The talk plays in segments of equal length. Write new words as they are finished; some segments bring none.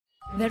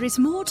There is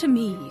more to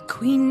me,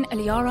 Queen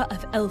Eliara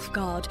of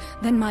Elfgard,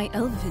 than my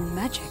elven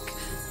magic.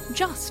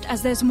 Just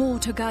as there's more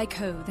to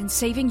Geico than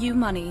saving you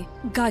money,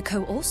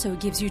 Geico also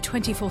gives you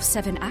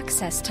 24/7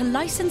 access to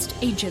licensed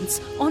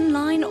agents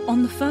online,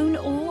 on the phone,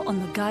 or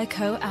on the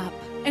Geico app.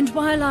 And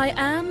while I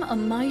am a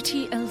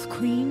mighty elf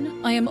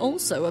queen, I am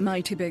also a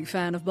mighty big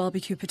fan of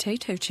barbecue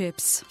potato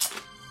chips.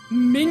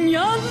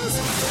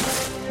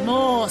 Minions!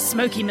 More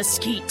smoky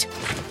mesquite.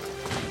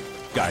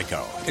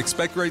 Geico.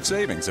 Expect great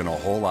savings and a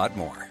whole lot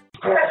more.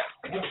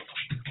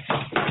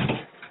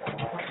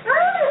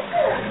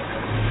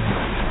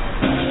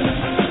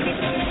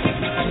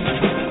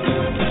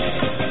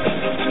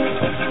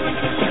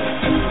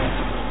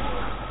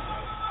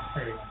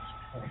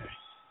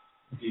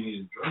 Do you need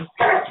a drink?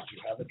 Did you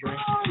have a drink?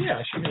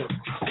 Yeah, she did.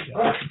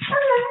 Yeah.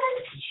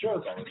 The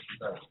show's already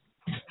started.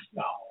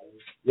 No.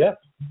 Yes.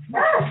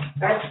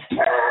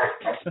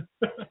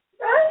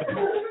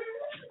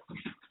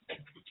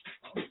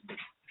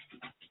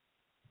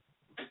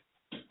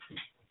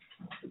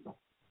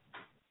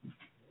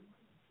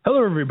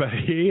 Hello,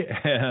 everybody,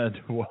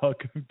 and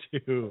welcome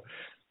to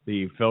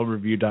the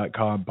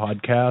FilmReview.com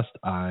podcast.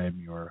 I'm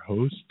your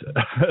host,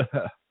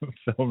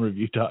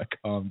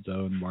 FilmReview.com's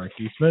own Mark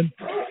Eastman.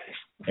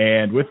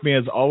 And with me,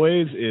 as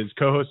always, is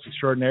co-host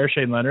extraordinaire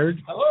Shane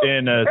Leonard. Hello.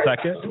 In a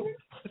second.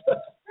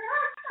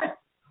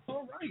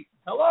 All right.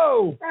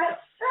 Hello.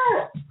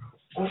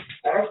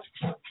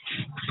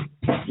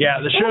 Yeah,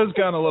 the show's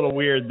gone a little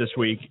weird this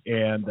week,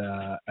 and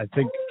I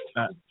think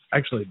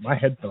actually my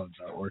headphones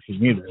aren't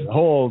working either. The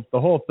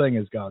whole thing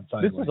has gone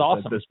sideways. This is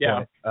awesome. At this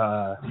Yeah.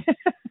 point.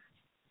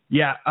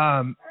 Yeah,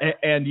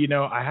 and you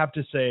know, I have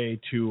to say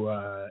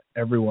to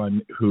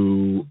everyone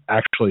who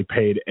actually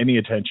paid any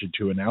attention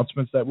to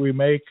announcements that we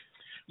make,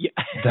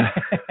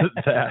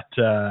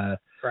 that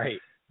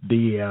right.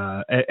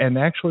 And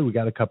actually we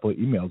got a couple of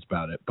emails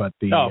about it, but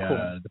cool.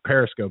 The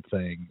Periscope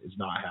thing is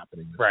not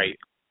happening this Right.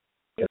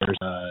 week.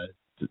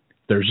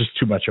 There's just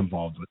too much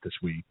involved with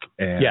this week,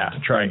 and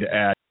trying to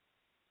add.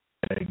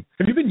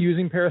 Have you been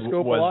using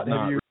Periscope a lot?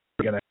 Have you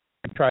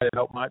tried it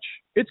out much?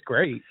 It's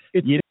great.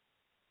 It's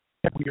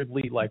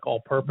weirdly like all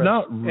purpose.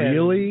 Not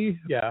really.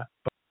 Yeah.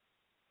 But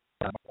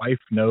my wife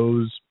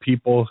knows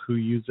people who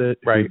use it,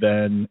 who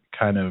then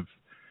kind of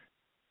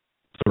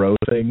throw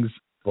things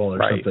or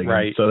something.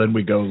 Right. So then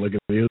we go look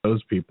at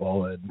those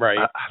people, and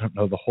I don't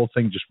know. The whole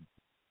thing just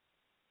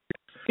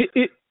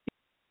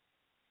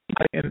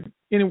and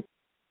in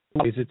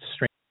ways it's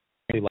strange.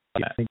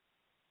 Like I think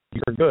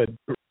you're good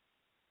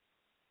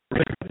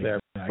there,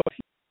 but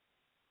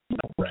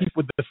keep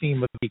with the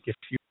theme of the week if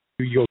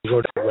you'll go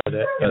with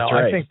it. You know,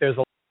 I think there's a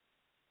lot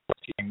of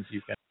things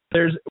you can.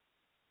 There's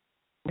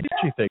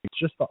thing. It's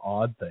just the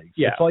odd things.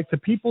 Yeah. It's like the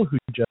people who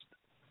just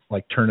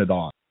like turn it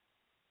on.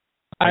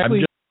 I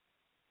was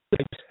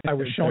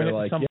showing it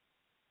to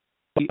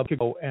somebody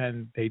ago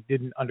and they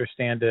didn't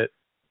understand it.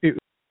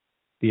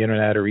 The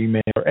internet or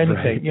email or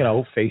anything, you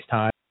know,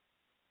 FaceTime,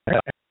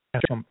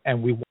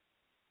 and we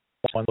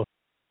weren't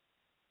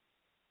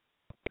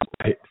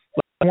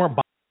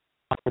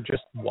we're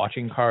just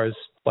watching cars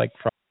like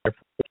from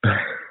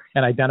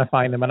and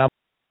identifying them, and I'm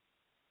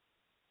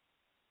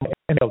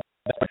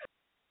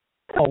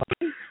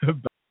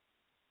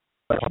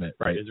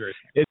right.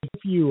 If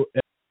you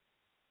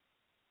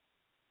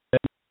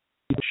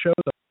show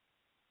them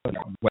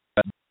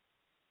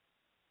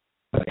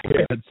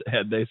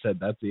and they said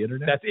that's the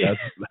internet,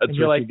 that's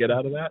what you get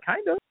out of that,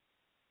 kind of.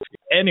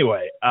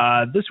 Anyway,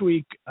 this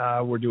week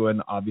we're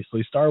doing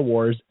obviously Star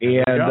Wars,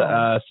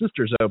 and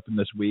Sisters Open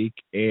this week,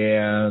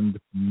 and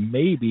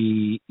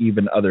maybe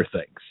even other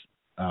things.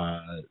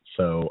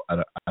 So I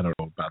don't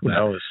know about that.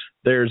 Knows?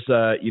 There's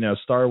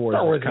Star Wars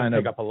is kind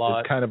of up a lot.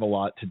 It's kind of a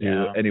lot to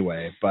do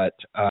anyway, but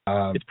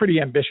it's pretty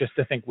ambitious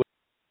to think.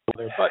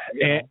 But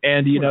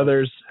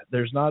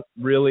there's not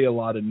really a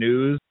lot of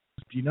news.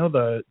 You know,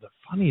 the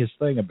funniest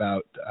thing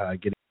about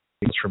getting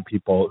things from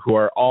people who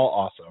are all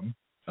awesome.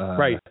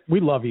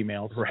 We love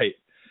emails.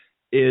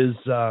 Is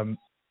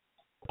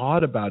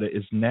odd about it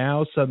is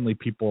now suddenly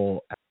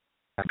people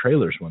have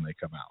trailers when they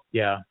come out.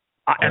 Yeah,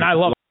 and I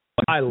love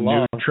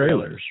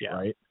trailers.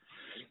 Right.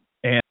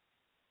 And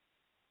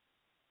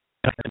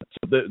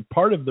so the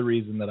part of the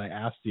reason that I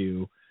asked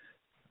you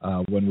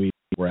when we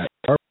were at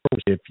Star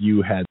Wars if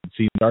you had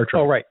seen Star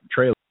Trek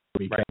trailer,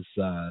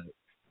 because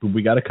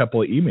we got a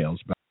couple of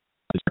emails about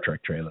the Star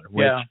Trek trailer,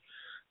 which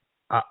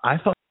I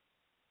thought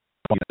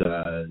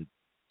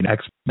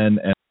X-Men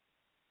and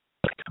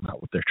come out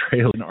with their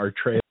trailer and our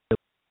trailer,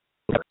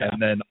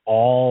 and then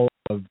all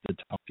of the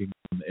talking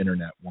on the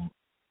internet won't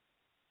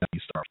be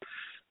Star Wars.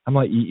 I'm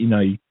like, you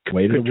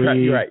waited a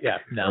week,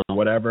 or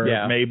whatever.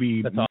 Yeah.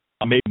 Maybe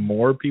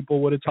more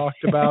people would have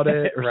talked about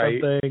it or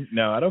something.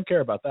 No, I don't care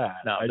about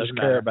that. No, I just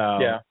care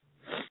about.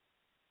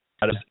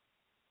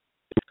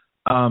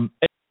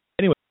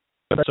 Anyway,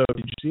 so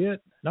did you see it?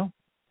 No.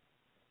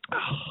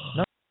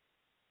 No.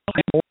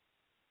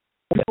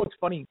 What's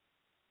funny?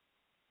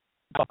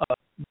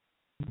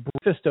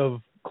 Briefest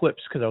of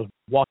clips because I was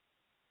walking.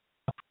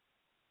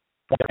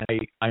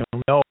 I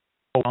don't know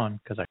on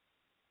because I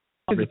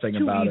everything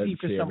too about easy it.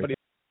 for See somebody,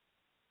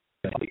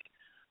 everything.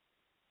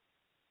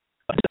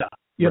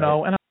 you Right.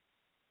 know, and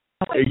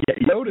Yeah,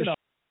 you notice you know,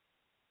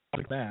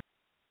 like that.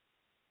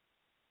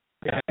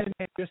 and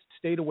just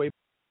stayed away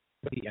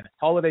from the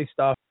holiday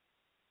stuff.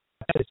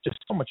 It's just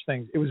so much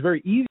things. It was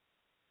very easy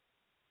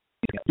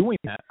doing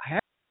that. I had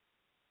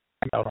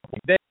out on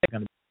day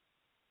going to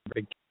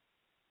be big,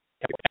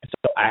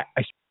 so I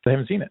still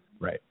haven't seen it.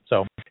 Right.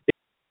 So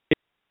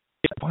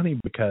It's funny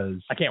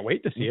because I can't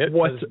wait to see it.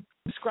 What's 'cause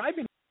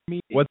describing to me?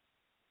 What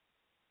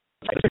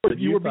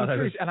you were being thought I was-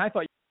 serious, and I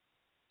thought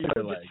you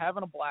were like- just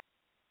having a blast.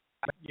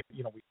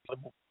 You know,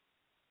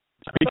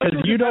 because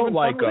you don't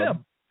like them.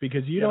 them.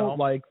 Because you You don't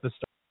know? like the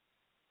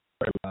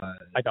Star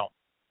I don't.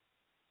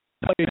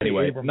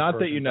 Anyway, Abrams not that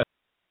version. you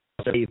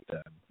necessarily hate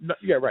them. No,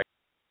 yeah, right.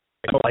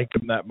 I don't like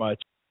them that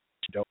much.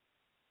 You don't.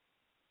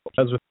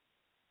 Because with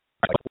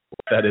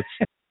that it's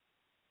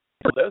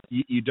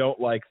you don't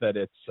like that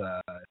it's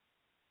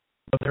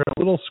but they're a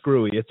little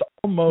screwy.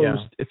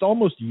 It's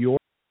almost your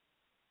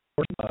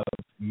of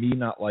me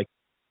not like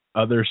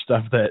other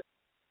stuff that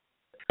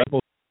people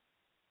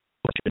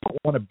don't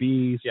want to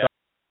be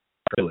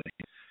really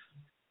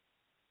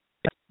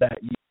that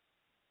you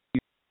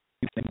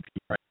think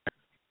right.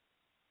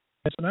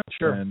 It's not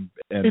Sure. and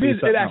It be is.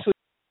 It something actually.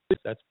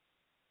 That's.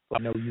 I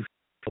know you.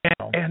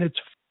 else. And it's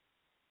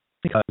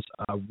because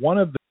one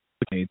of the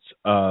points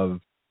of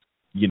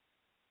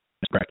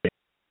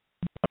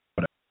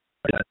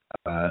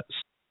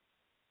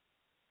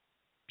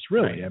it's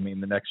really, Right. I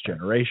mean, the next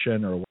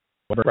generation or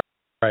whatever.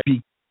 Right.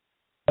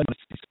 Because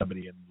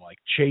somebody in like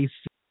Chase,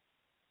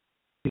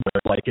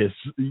 like is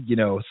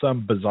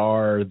some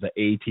bizarre the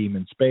A-Team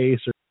in space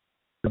or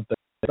something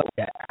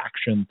like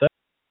action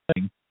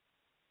thing.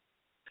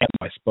 And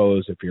I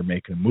suppose if you're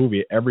making a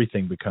movie,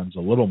 everything becomes a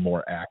little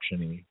more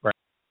actiony. Right.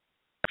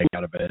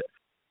 Out of it.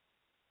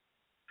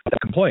 The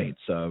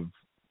complaints of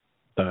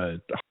the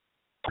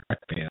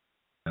fan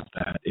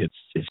that it's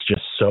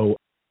just so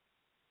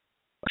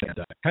kind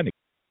of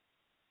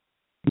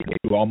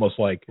you almost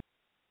like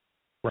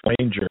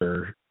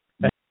Ranger,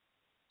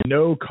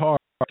 no car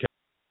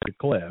the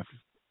cliff.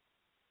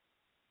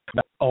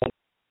 All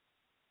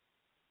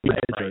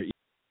right.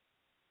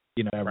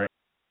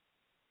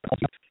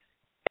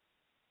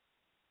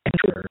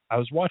 I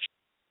was watching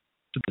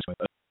this with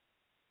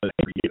for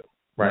you,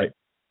 right?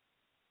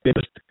 It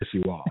was to piss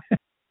you off.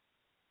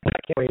 I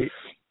can't wait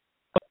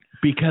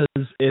because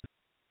it's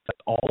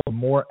all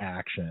more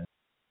action.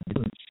 It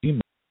doesn't seem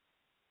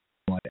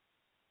like it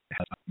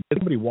has.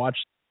 Somebody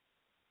watched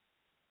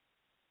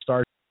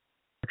Star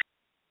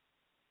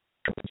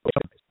Trek.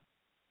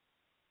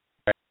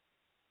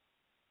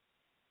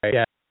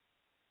 Yeah.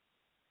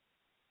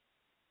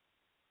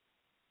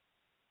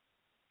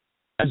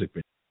 Music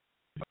video.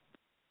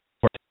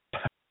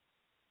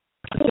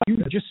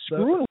 You just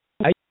screw it.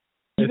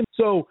 Even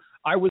so,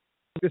 I was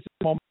this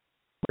moment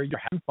where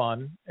you're having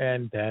fun,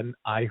 and then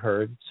I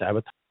heard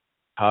sabotage.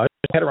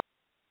 Head around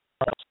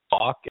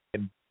talk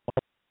and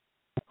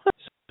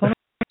I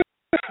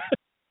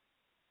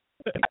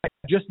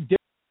just did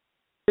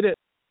it.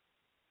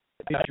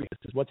 This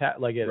is what's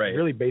happening. Like it Right.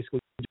 really basically.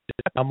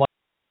 I'm like,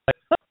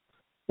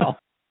 well,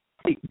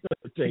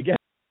 again,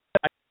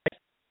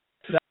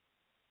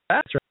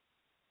 that's right.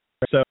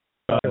 So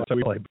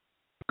we played.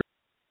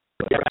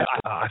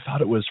 I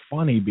thought it was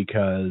funny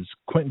because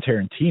Quentin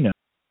Tarantino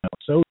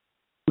so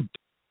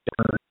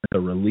turned the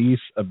release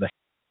of the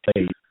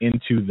Hate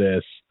into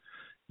this,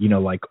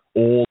 like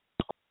old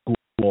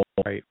school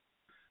right.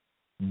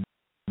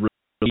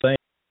 thing.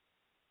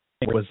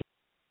 It was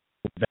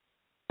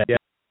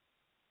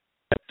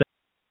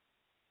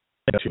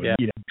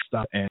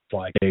stuff and it's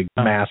like a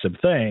massive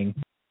thing.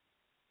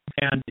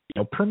 And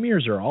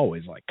premieres are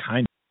always like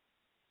kind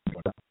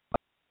of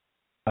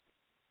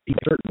in a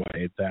certain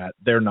way that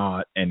they're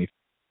not anything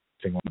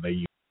like they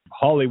use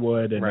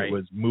Hollywood, and right. it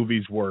was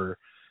movies were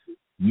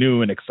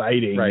new and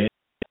exciting right.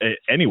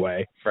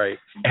 Anyway. Right.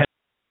 And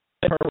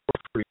I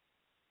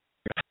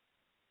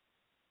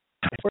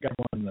forgot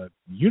one in the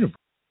universe.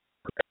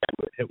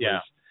 It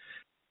was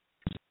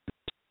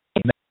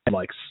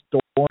like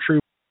Stormtrooper.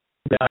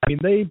 I mean,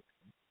 they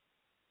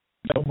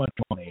so much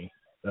money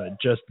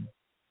just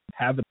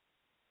having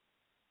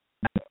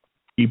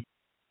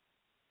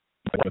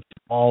with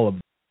all of.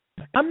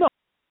 I'm not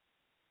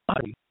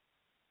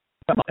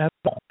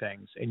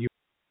things, and you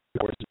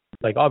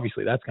like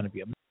obviously that's going to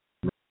be a.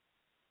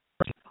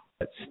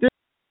 But still,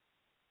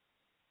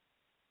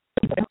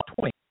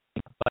 like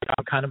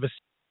I'm kind of a.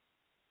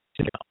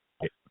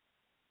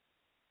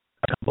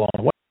 Blown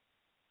away.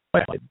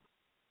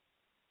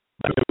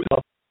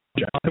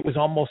 It was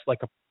almost like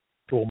a.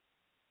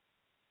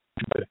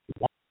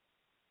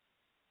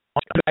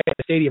 At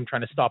the stadium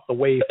trying to stop the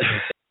wave.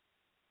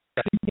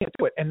 I can't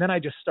do it, and then I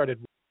just started.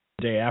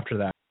 The day after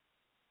that,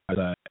 I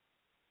was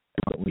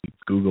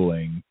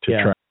Googling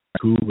to try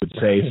who would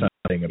say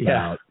something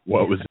about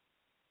what was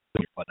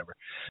whatever.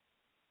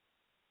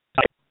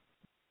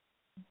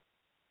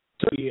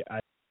 So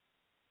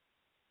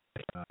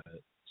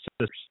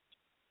sisters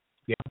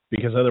Yeah.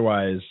 Because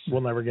otherwise,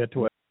 We'll never get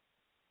to it.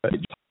 I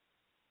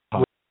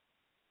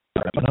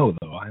don't know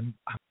though. I'm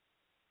a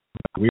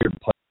weird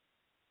place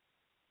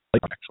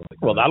actually.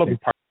 Well, that'll be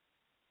part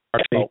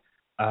of it.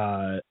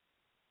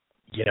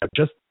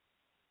 Just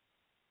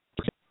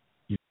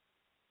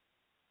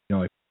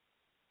like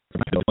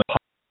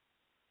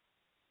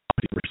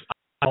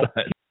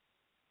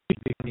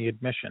the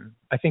admission.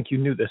 I think you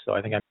knew this though.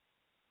 I think I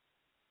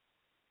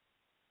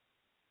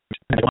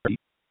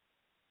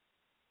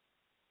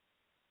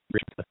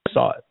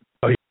saw it.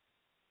 Oh,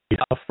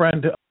 yeah. A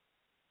friend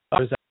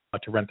was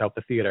out to rent out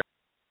the theater.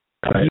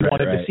 He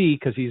wanted to see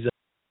because he's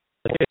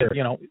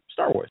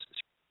Star Wars.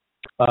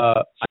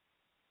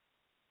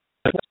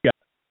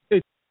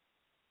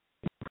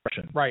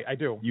 Right, I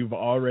do. You've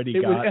already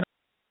got.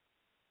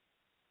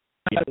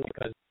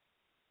 Because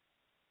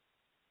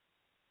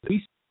we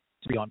used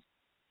to be on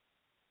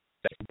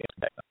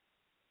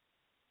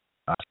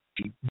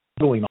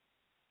doing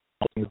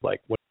things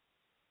like what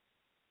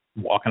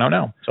walking out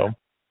now. So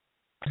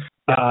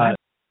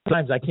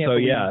sometimes I can't. So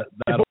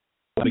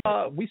believe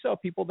we we saw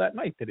people that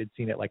night that had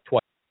seen it like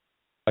twice.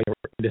 To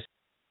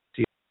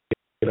see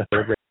it a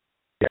third grade.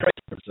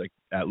 There's like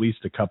at least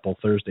a couple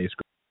Thursday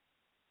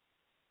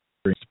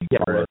screens. Yeah,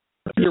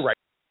 you're right.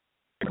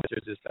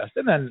 Is best.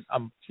 And then I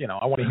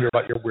want to hear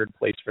about your weird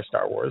place for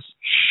Star Wars.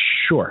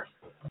 Sure.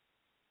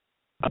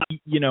 I'm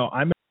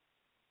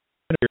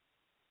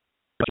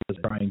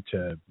trying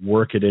to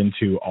work it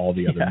into all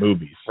the other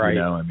movies. Right.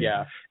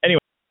 Yeah. Anyway,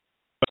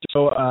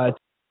 so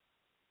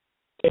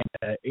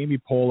Amy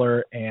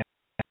Poehler, and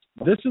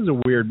this is a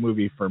weird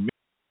movie for me.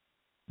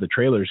 The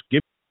trailers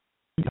give.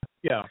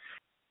 Yeah.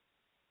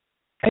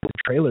 The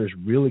trailers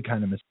really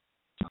kind of miss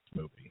this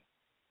movie.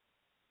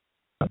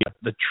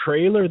 The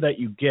trailer that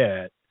you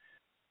get,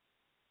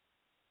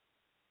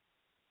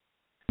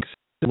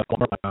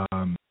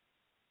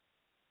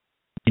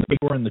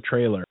 we're in the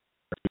trailer,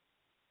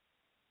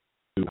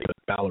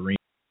 ballerina,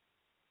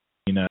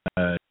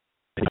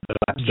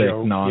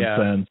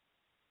 nonsense,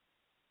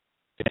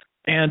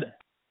 and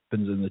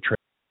happens in the trailer.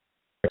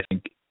 I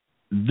think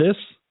this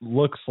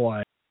looks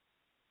like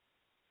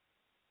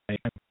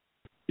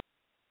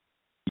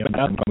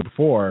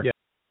before. Yeah.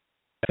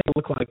 It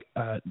looked like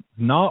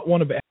not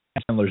one of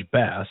Sandler's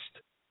best.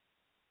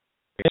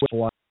 It's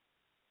like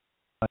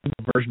a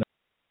version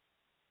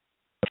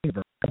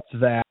of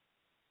that,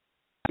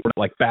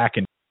 like back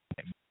in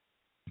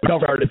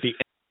started at the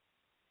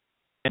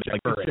end,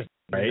 like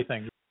right?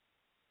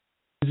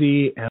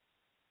 Easy and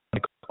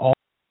like all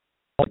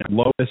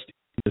lowest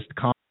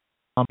comp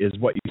is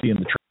what you see in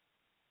the trailer.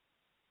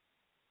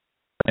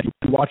 And you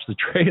watch the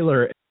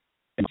trailer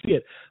and see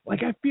it.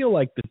 Like I feel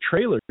like the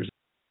trailers,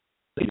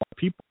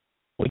 people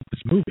like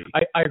this movie.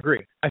 I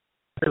agree. I think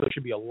the trailer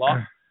should be a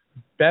lot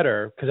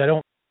better because I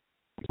don't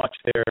much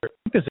there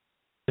because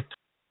it's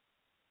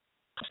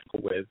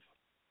with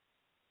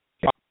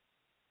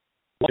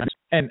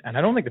and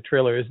I don't think the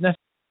trailer is necessary,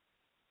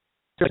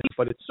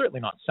 but it's certainly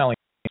not selling.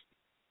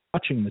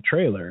 Watching the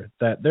trailer,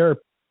 that there are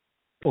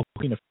people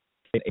who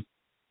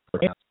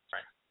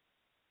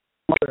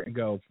and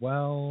go,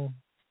 well,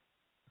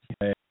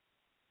 okay,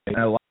 I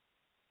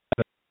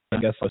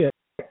guess I'll get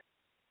it.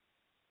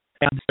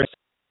 And there's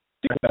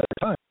a better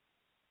time.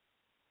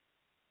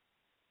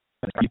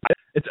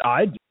 It's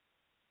I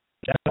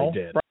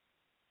definitely did.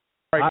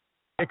 Right.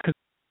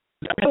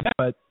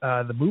 But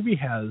the movie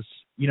has,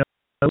 it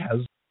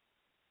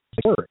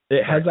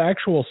has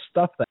actual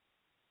stuff that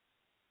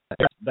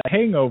the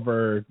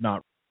Hangover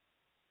not.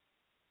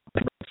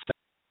 It's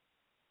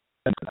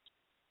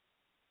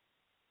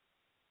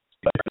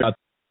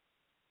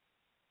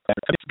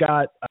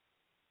got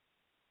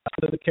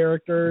the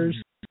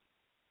characters,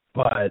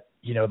 but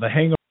the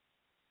Hangover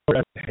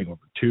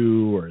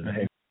 2 or the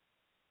Hangover.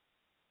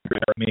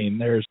 I mean,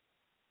 there's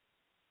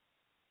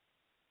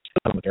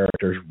some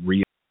characters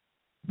real.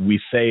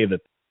 We say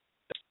that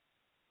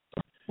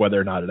whether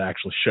or not it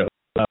actually shows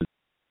up.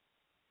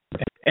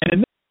 And in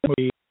this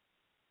movie,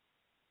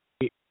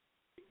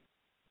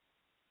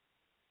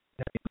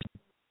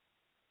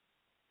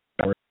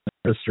 our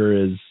sister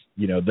is,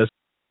 this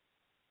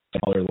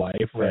smaller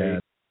life, right.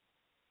 and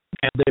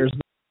there's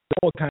this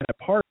whole kind of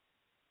part,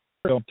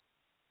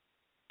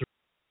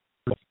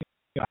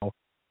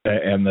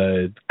 and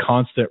the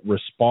constant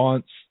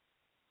response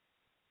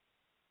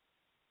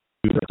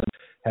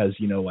has,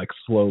 like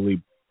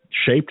slowly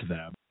shaped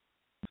them,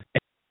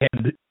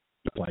 and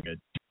like a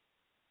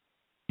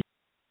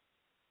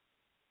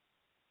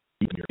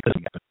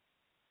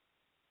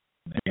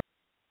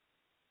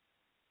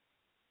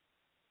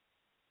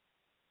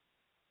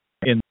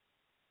in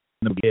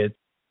the kids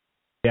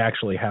they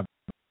actually have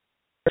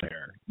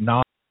there,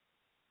 not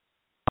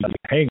a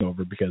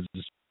hangover because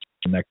it's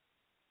next,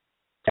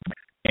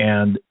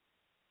 and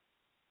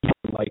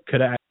like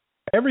could I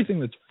everything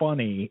that's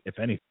funny, if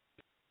anything.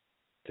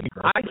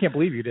 I can't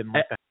believe you didn't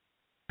like that.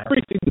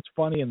 Everything that's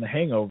funny in The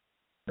Hangover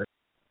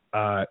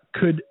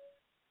could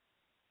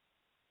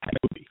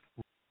movie.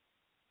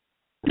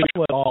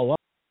 It all up.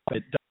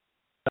 It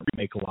doesn't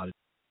make a lot of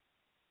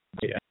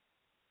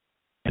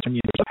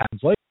you know, what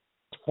happens later.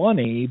 It's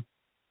funny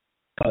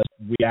because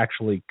we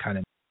actually kind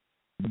of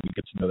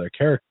get to know their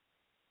character.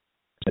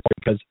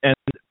 Because and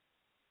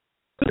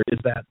there is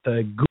that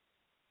goofy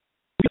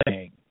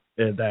thing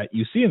that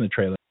you see in the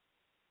trailer,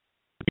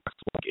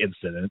 like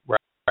incident,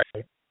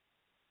 right?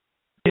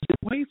 It's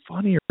way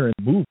funnier in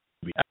the movie.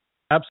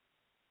 Absolutely.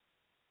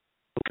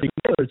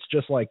 It's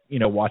just like, you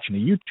know, watching a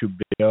YouTube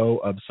video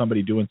of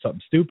somebody doing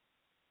something stupid.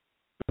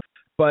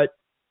 But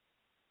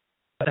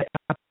that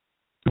happened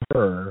to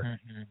her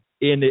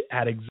in it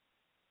at exact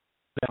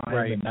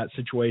time in that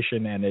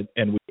situation, and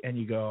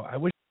you go, I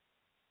wish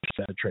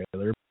I had a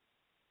trailer.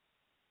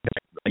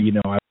 You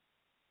know,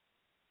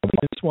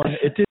 this one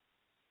it didn't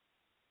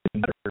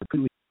matter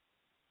completely.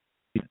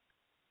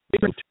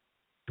 Situation.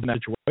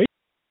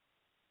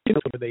 You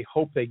know, they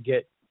hope they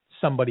get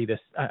somebody to.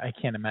 I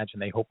can't imagine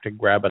they hope to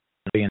grab a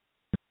and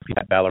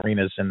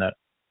ballerinas in the.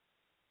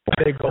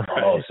 They go,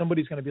 oh,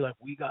 somebody's going to be like,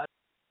 we got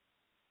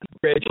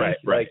Reggie,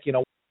 like, you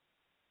know,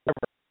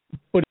 whatever.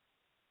 But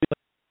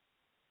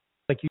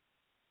like you,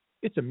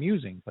 it's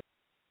amusing, but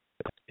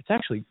it's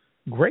actually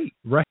great,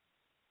 right?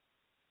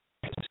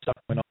 Stuff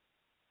went on.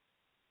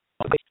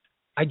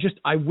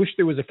 I wish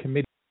there was a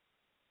committee.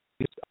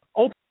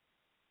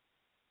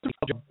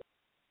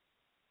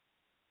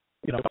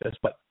 You know this,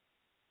 but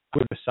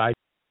put it aside,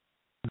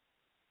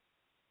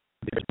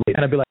 and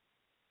I'd be like,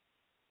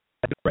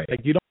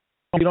 you don't.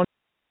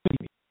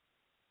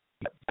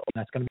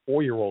 That's going to be a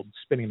 4-year-old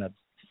spinning a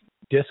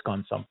disc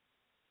on something.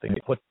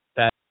 Put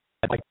that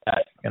like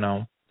that, you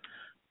know.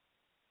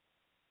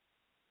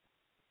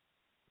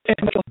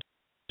 And it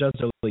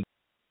doesn't really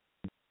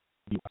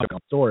a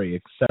story,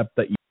 except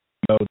that you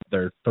know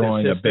they're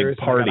throwing a big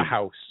party. A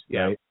house,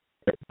 right?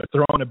 They're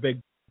throwing a big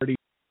party.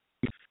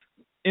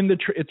 In the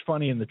it's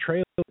funny in the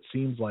trailer. It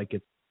seems like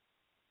it's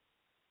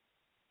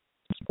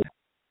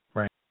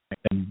right,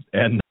 and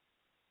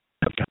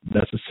not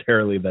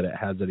necessarily that it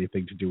has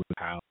anything to do with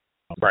how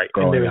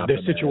and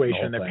their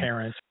situation, their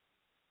parents.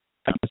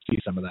 I can see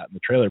some of that in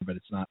the trailer, but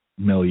it's not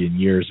a million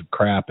years of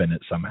crap in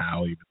it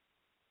somehow.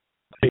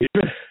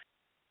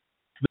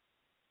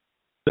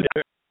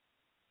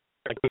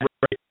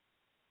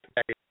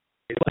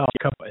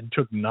 And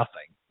took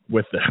nothing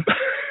with them,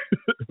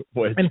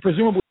 and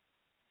presumably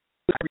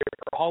for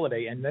a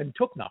holiday, and then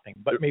took nothing,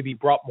 but maybe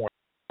brought more.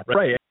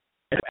 Right.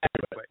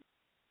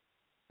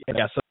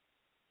 Yeah. So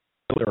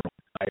they're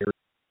tired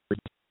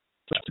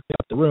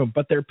out the room,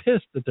 but they're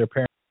pissed that their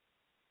parents.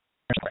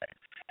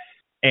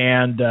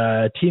 And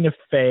Tina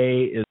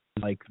Fey is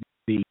like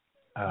the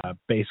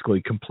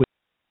basically complete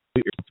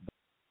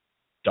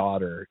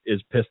daughter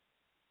is pissed,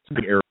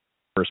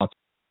 irresponsible,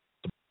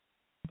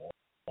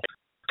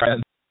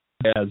 and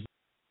as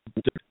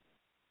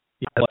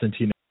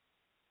Tina,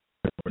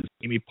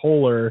 Amy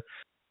Poehler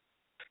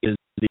is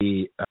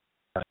the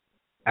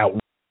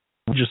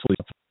outrageously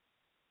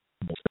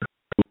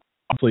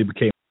obviously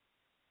became.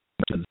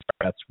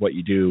 That's what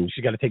you do.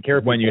 You got to take care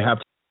of when people. You have.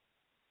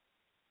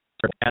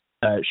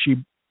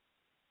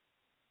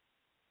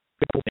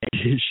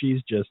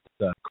 She's just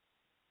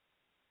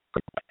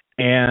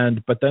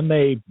but then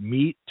they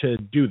meet to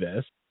do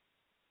this,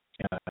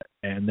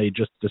 and they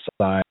just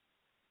decide.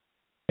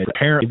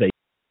 Apparently, they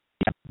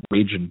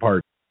rage in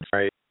part,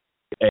 right?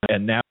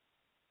 And now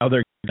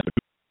they're going to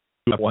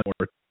do one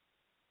more.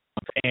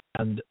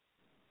 And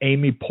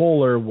Amy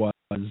Poehler was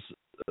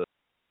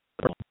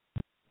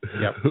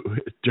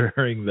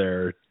during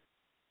their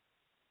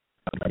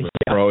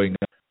growing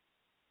up.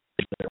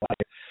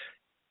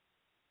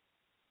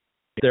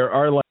 There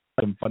are like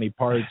some funny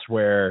parts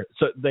where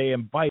they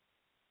invite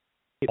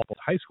people to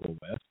high school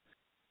with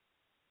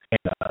and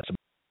some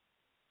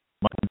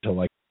to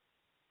like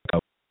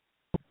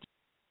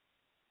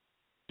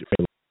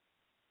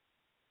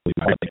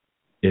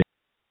it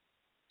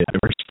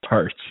never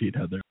starts, you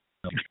know.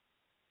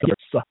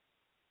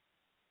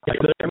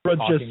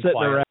 Everyone's just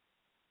sitting around.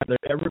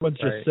 Everyone's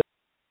just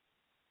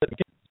sitting.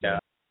 Yeah.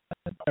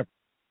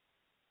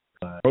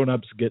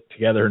 Grown-ups get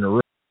together in a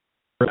room.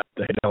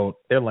 They don't.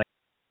 They're like.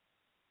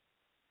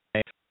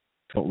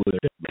 Don't lose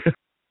their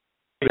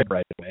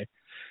right away,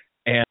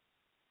 and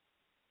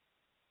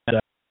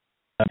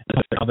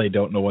now they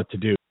don't know what to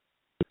do.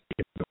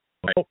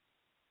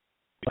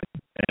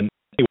 And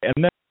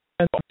then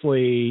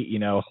hopefully, you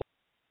know,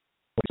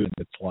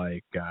 it's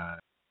like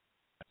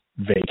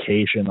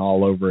Vacation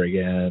all over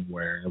again,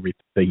 where everything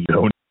you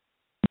don't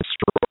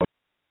destroy.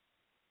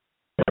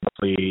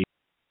 Hopefully,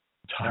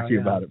 talking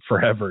about it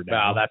forever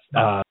now. Wow, that's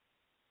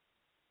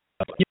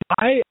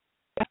I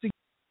have to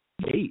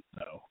hate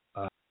though.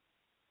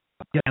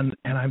 And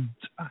I'm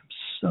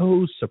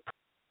so surprised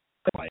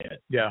by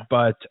it. Yeah.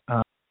 But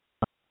not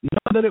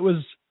that it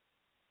was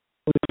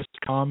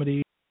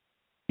comedy,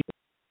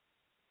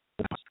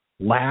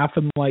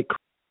 laughing like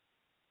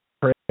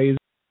crazy.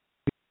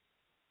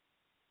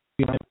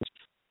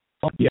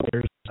 Yeah,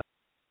 there's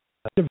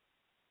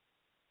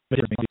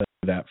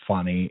that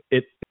funny.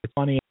 It's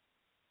funny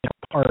in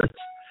parts,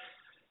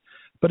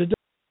 but it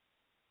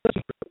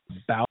doesn't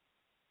about.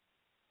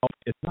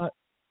 It's not.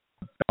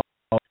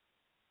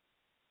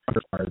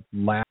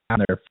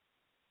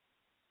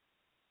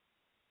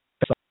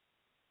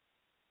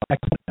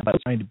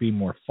 That's trying to be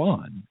more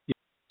fun.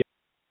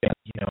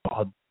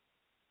 I'll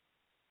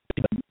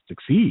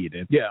succeed.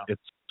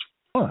 It's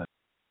fun.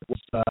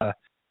 It's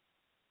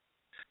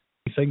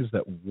things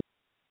that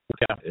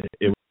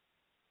it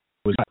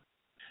was.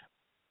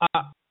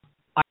 I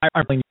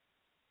really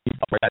need to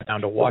break that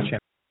down to watching.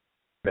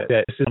 That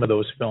this is one of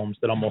those films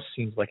that almost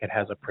seems like it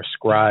has a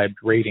prescribed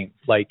rating.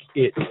 Like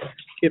it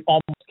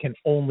almost can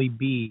only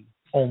be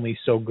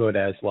so good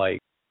as like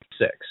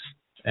 6,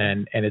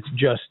 and it's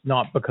just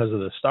not because of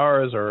the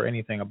stars or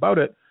anything about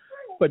it,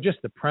 but just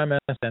the premise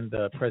and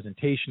the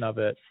presentation of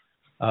it.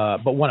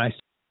 But when I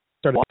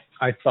started,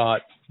 I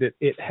thought that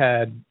it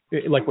had,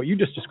 like what you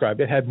just described,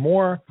 it had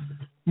more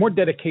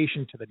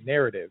dedication to the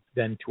narrative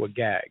than to a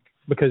gag.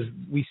 Because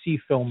we see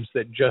films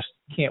that just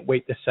can't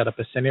wait to set up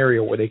a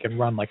scenario where they can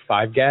run like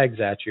 5 gags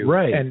at you,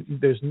 right? And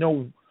there's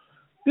no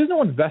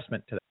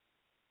investment to that.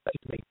 That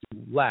just makes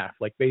you laugh.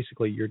 Like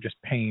basically, you're just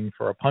paying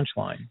for a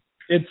punchline.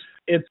 It's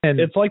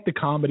like the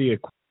comedy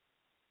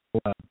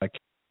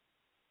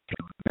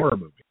horror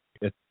movie.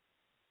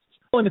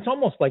 And it's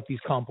almost like these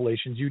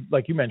compilations. You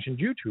mentioned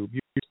YouTube.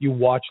 You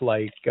watch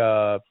like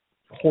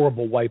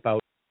horrible Wipeout,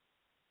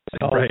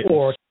 right.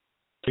 Or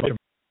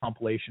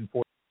compilation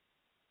for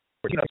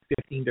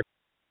 15 different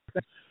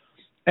things.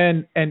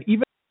 And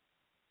even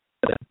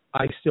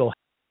I still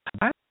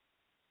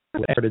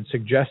started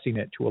suggesting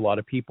it to a lot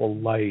of people,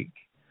 like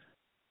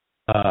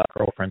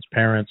girlfriend's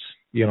parents,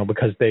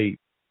 because they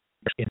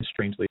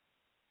strangely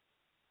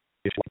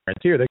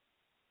parents here.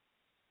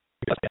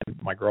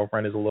 My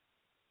girlfriend is a little.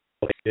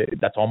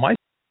 That's all my.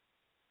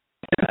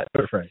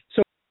 Right.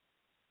 So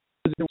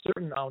there's a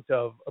certain amount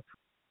of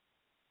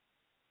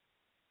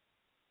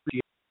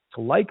appreciation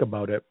to like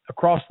about it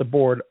across the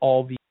board.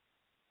 All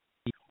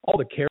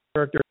the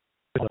characters,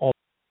 I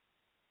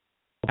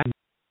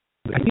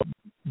think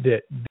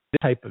that this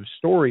type of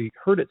story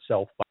hurt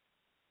itself by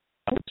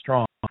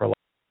strong for like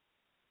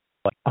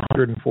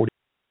 140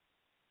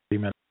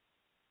 minutes.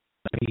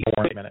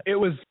 It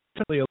was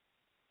totally.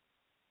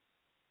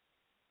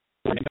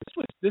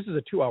 This is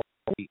a 2-hour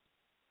week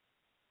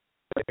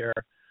where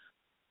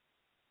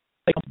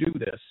I can do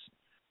this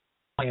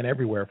and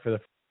everywhere for the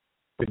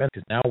event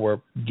because now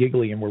we're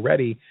giggly and we're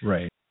ready.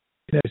 Right.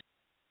 There's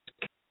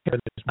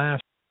there's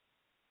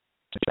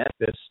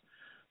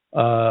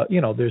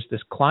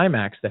this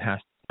climax that has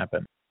to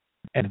happen,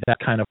 and that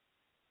kind of,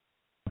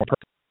 like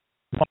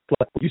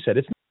what you said,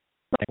 it's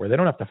not where they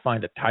don't have to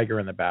find a tiger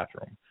in the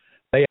bathroom.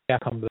 They have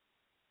to come to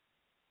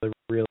the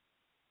real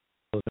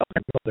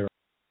their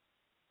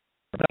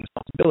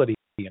responsibility,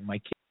 and my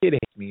kid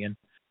hates me, and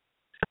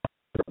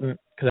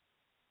because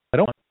I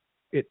don't want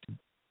it to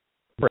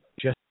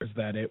just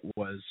that it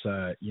was,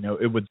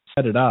 it would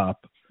set it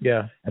up,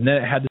 and then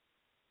it had to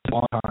take a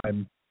long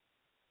time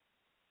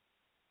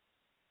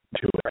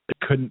to it.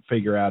 They couldn't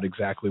figure out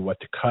exactly what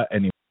to cut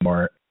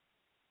anymore.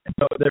 And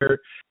so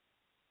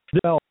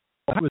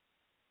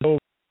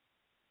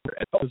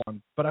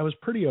but I was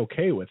pretty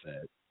okay with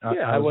it.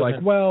 I was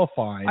like, well,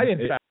 fine. I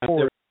didn't fast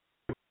forward.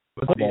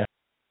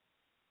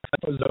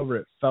 I was over.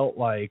 It felt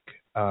like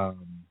a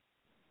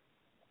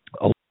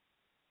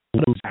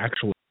was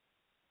actually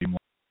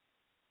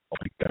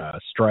like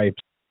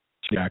Stripes,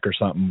 Jack, or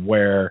something,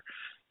 where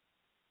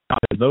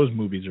those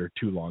movies are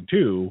too long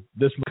too.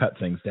 This cut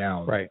things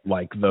down, right,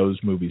 like those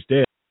movies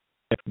did,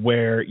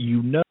 where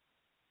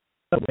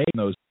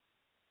those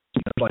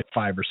like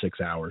 5 or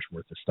 6 hours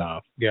worth of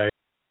stuff. Yeah,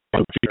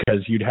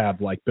 because you'd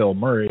have like Bill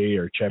Murray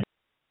or Chevy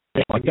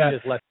like that,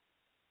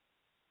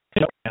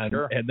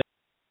 and then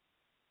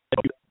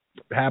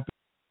happen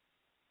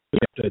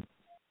to,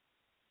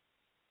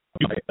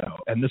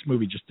 and this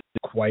movie just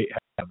didn't quite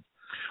have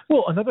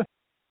another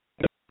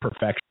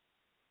perfection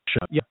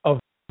of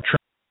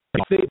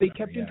they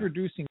kept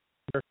introducing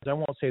characters. I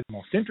won't say the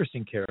most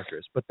interesting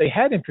characters, but they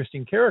had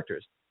interesting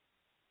characters.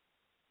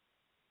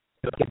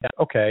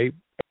 Okay,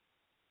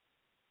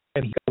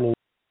 and he's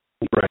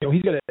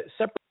got a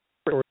separate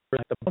story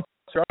like the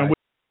monster, and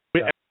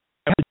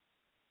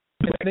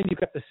then you've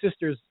got the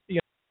sisters.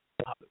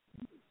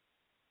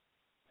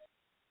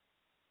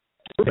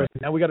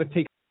 Now we got to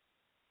take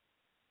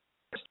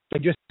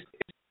just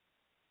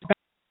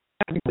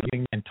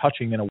and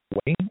touching in a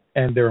way,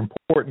 and they're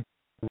important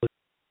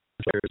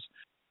players.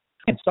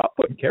 And stop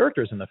putting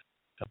characters in the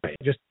film.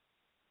 Just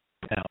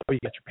now, you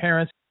got your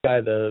parents,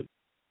 the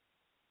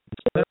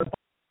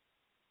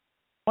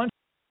bunch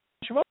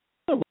of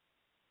other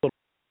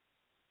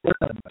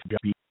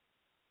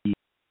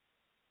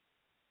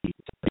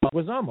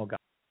Guizamo guy,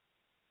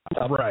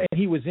 right? And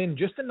he was in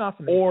just enough,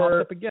 and then he popped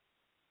up again.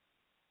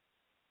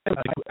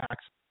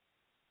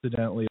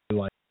 Accidentally,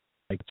 like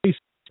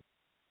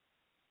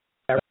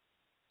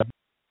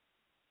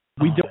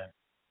we don't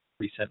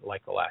recent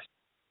like the last.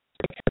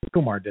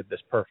 Kumar did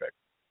this perfect.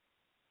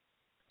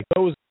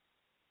 Those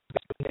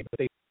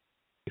they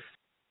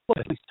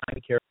at least tiny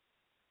characters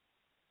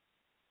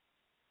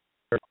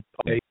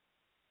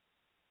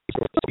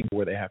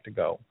where they have to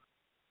go.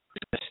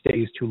 It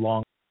stays too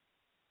long.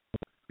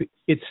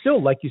 It's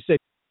still like you said.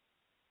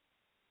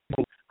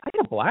 I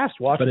got blast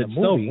watching but it the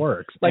still movie.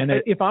 works. Like, and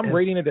if I'm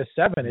rating it a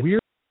 7, it's weird.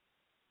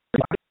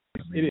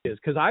 It is,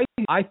 because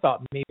I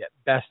thought maybe at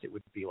best it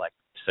would be like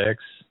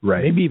 6,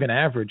 Right. maybe even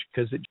average,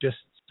 because it just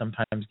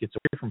sometimes gets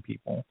away from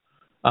people.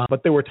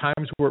 But there were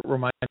times where it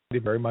reminded me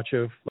very much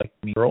of like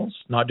Mean Girls,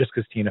 not just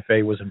because Tina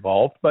Fey was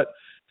involved, but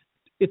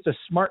it's a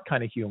smart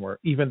kind of humor,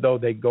 even though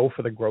they go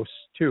for the gross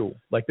too.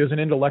 Like there's an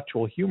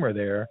intellectual humor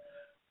there,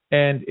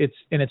 and it's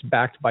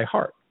backed by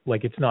heart.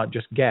 Like it's not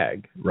just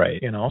gag,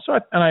 Right. you know. So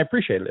I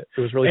appreciated it.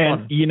 It was really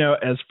and, fun. you know,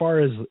 as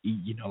far as,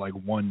 you know, like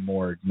one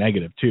more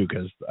negative too,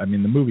 because I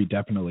mean the movie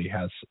definitely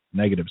has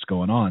negatives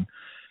going on.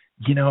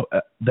 You know,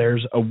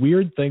 there's a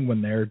weird thing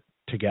when they're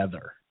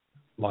together,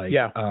 like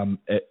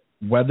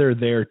whether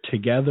they're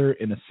together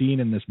in a scene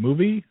in this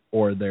movie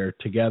or they're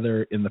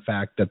together in the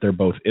fact that they're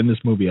both in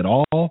this movie at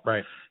all.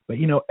 Right. But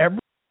you know, every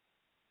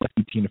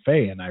Tina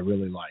Fey and I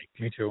really like.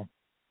 Me too.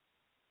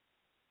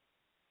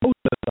 Most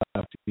of the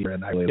stuff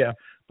and I really Yeah. like.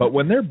 But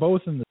when they're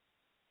both in the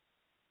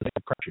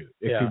crapshoot,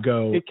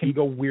 it can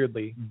go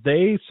weirdly.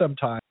 They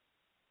sometimes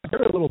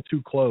they're a little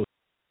too close.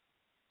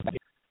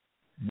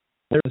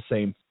 They're the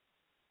same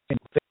thing.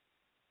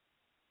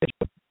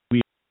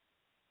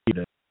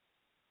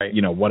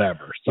 You know,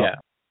 whatever. So, yeah.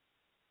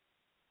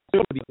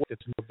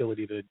 It's an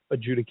ability to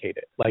adjudicate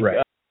it. Like,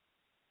 right.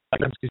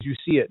 Because you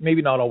see it,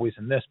 maybe not always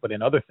in this, but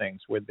in other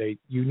things where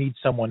you need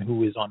someone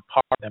who is on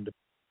par with them to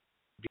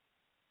be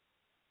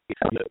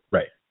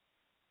right.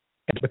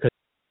 And because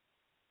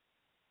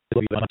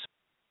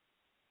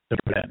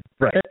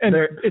right. And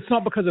it's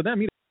not because of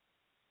them either.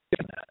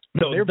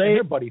 No,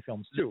 they're buddy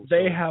films too.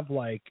 They so have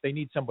like they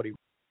need somebody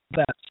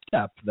that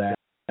step that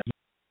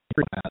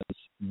has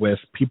with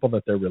people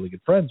that they're really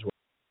good friends with.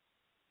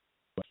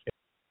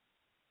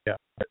 Yeah.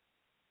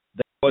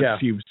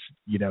 Once you've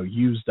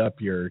used up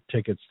your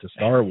tickets to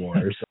Star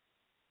Wars.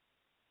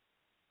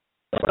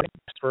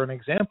 For an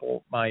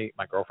example, my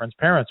girlfriend's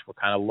parents were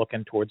kind of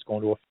looking towards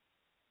going to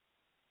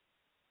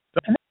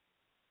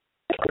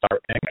our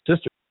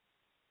sister.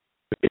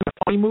 In a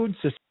funny mood,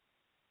 sister,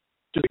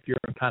 if you're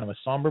in kind of a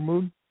somber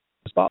mood,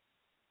 spot.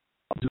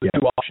 Two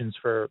options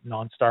for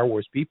non-Star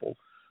Wars people.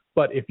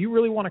 But if you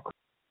really want to,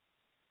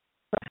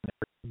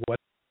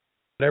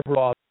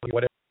 whatever,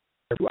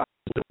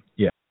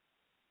 yeah.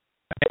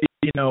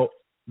 You know,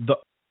 the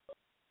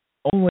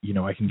only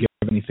I can give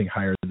anything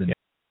higher than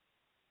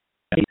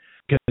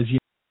because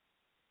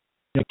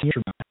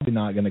I'm probably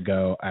not going to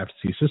go. I have to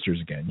see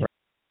Sisters again.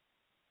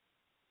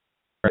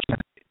 Right.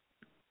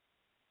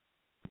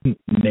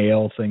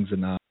 Nail things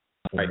enough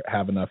or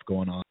have enough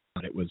going on.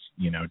 It was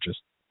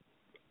just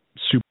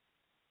super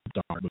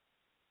dark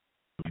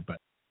movie. But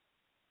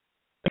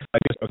I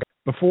guess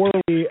before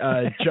we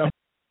jump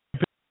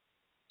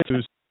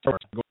into Star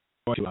Wars,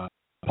 I'm going to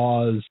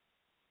pause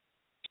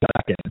a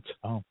second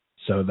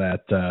so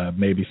that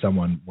maybe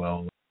someone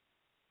will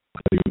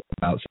tell you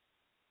about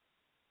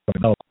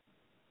something else,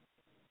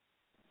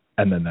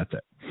 and then that's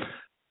it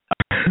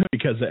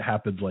because it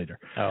happens later.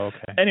 Oh,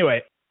 okay.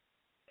 Anyway,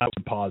 I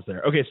would pause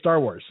there. Okay, Star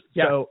Wars.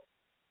 Yeah. So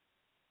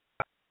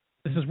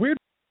this is weird.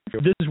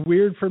 This is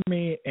weird for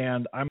me,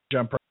 and I'm gonna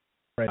jump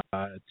right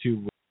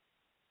to.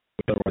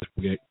 Otherwise,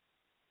 we'll get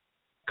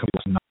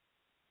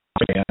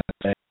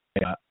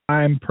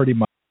I'm pretty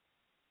much.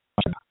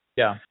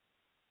 Yeah.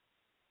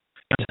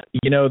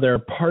 There are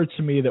parts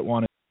of me that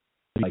want to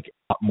be like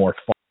a lot more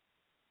fun.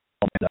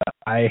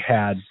 I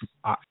had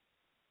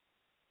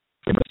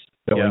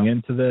going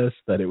into this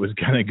that it was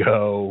going to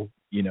go,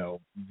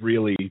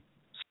 really.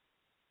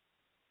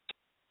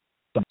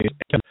 And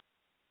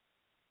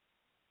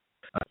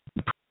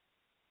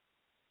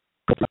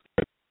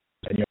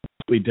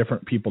completely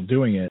different people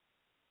doing it.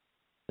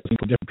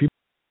 Different people,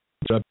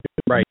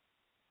 right?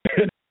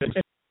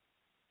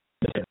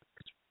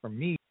 For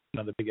me,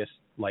 one of the biggest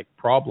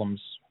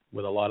problems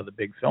with a lot of the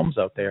big films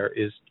out there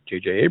is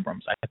J.J.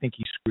 Abrams. I think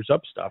he screws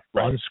up stuff,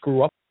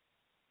 unscrew up,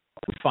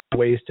 find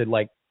ways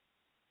to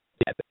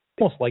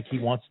almost like he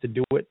wants to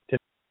do it, but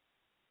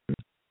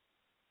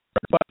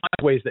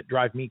find ways that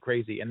drive me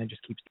crazy, and then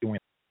just keeps doing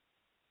it.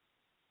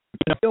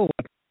 I feel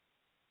like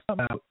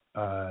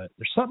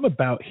there's something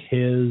about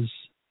his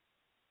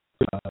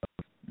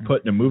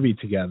putting a movie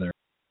together.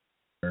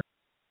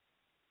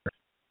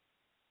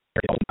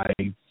 I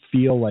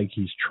feel like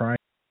he's trying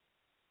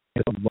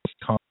to the most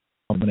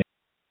combination.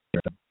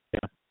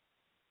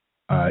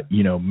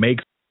 Make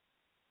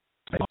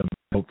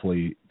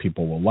hopefully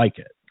people will like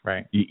it.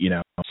 Right.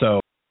 So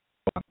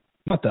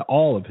not that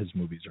all of his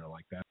movies are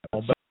like that,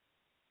 but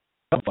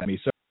I mean,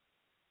 so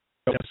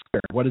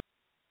what is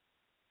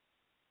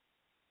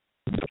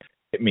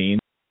it mean?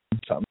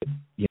 Something.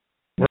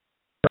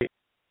 Right.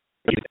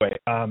 Anyway,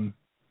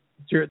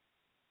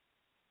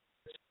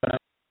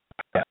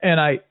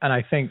 and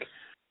I think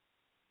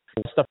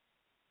stuff.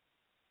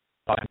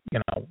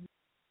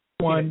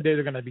 One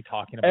they're going to be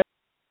talking about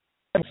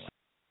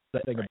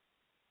that thing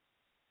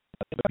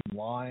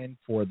line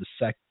for the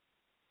second.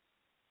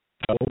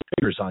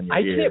 Fingers on your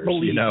ears. I can't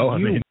believe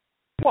you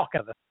walk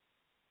out of the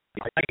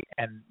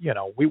and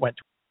we went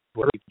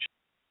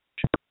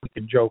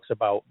to jokes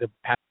about the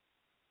past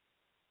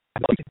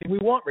anything we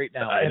want right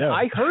now. I And know.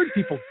 I heard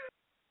people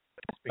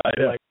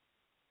like,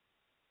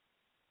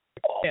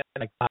 oh, man,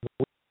 like,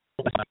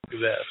 let's not do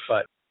this.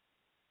 But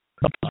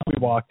we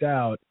walked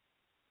out,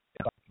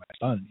 my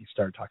son, he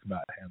started talking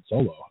about Han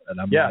Solo, and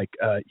I'm Yeah. like,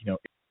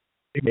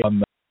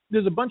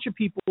 there's a bunch of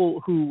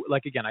people who,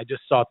 like, again, I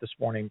just saw it this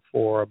morning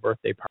for a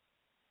birthday party,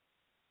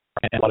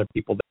 and a lot of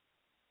people that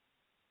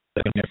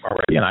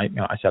already, and I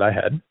said I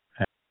had.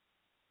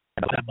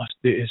 And that must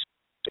is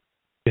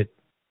it.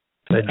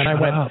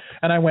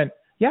 And I went,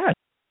 yeah,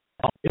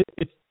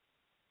 it's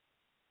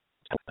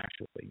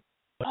actually.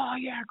 Oh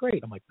yeah,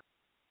 great. I'm like,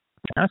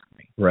 ask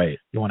me. right,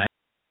 You want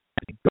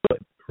anything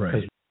good? right,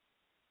 Because it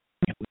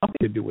has nothing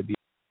to do with the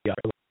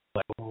other.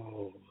 Like,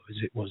 oh,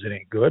 was it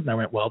any good? And I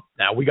went, well,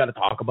 now we got to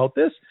talk about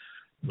this.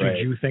 Right.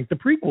 Did you think the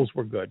prequels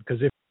were good?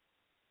 Because if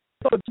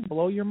it's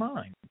blow your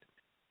mind.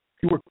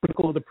 If you were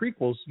critical of the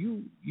prequels,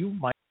 you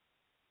might,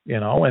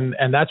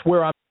 and that's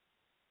where I'm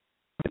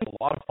having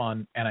a lot of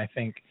fun. And I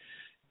think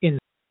in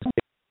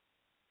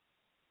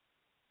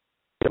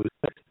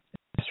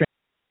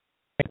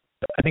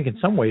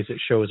some ways it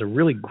shows a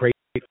really great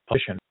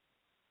position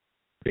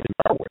in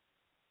Star Wars.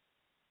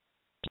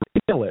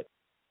 Feel it.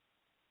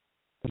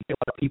 A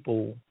lot of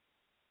people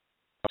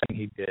saying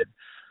he did,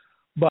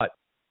 but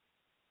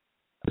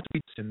the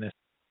tweets in this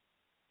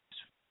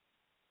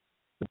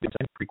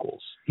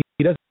prequels,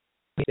 he doesn't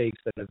make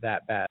mistakes that are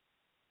that bad.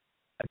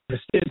 The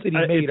mistakes that he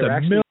made it's are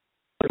actually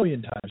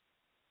million times.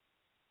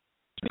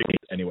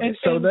 Anyway,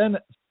 and then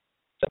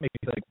that makes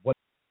me think, what?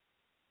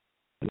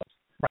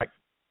 Right.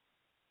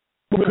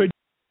 Could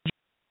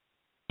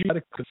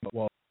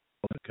well,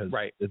 because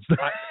right. It's a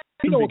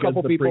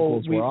couple the people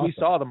prequels were awesome. we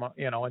saw them,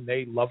 and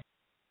they loved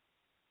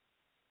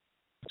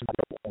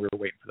when we were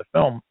waiting for the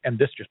film, and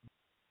this just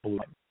blew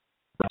them.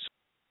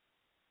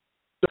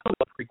 The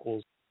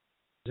prequels,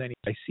 any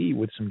I see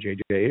with some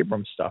J.J.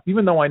 Abrams stuff,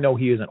 even though I know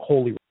he isn't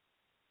wholly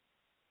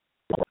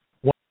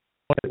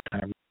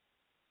kind of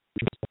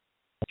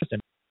just a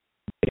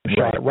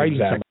shot at writing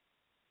something.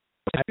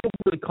 I feel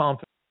really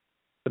confident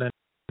at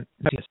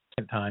the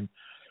second time.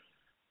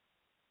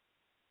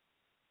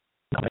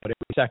 But every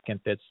second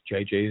that's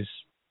JJ's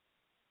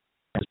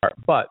part.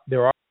 But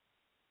there are,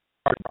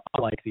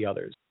 unlike the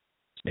others,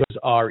 those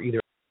are either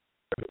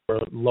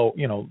low,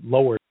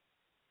 lower.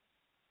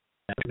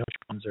 Which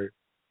ones are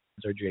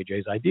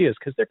JJ's ideas,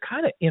 because they're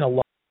kind of in a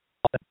lot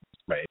of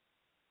right.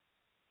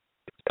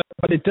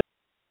 But it doesn't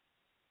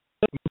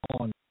go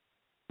on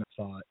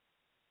thought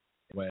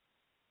way.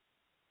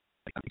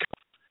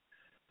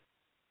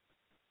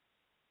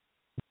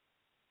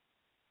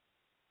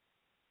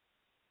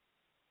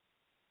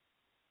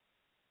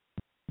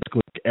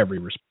 Every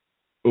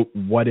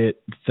what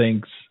it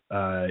thinks,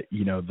 the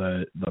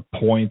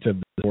point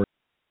of the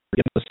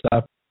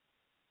stuff,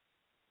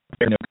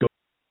 go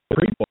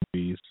prequel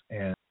movies,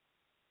 and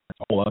it's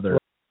a whole other.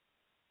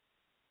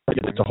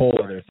 It's a whole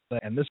other thing,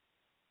 and this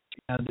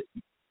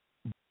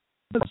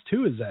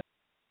too is that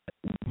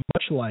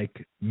much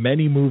like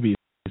many movies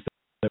that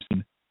I've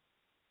seen,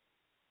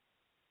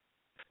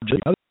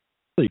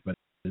 but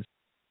it's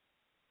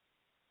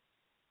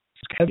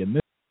heavy in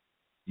this,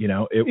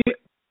 it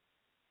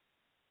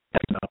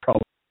not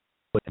probably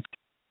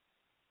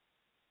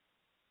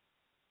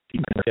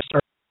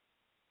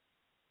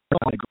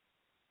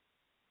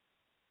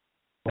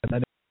and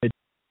then it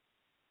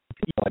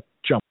like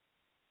jump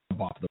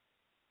off the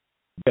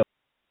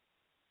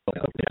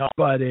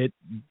but it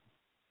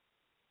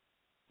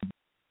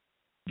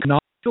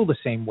cannot feel the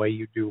same way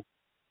you do.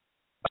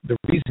 The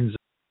reasons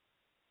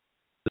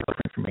are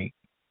different for me.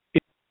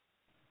 It's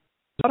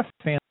a lot of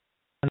fans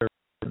and a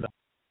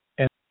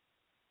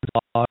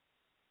lot of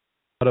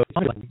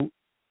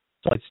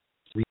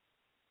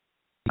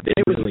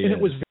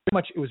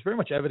it was very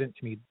much evident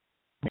to me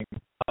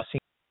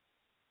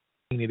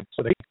seeing it,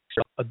 so they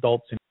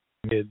adults and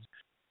kids,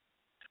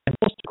 and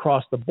most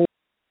across the board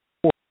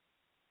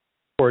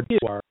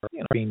are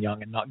being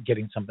young and not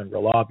getting something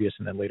real obvious,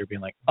 and then later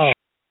being like, oh,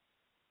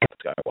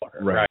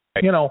 Skywalker, right?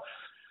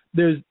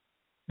 There's a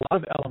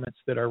lot of elements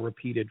that are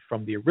repeated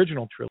from the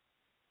original trilogy,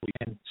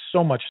 and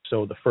so much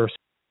so the first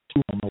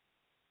two.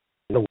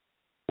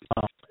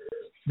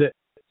 That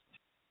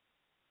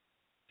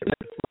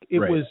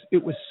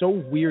it was so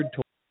weird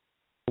to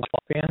watch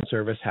fan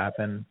service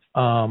happen,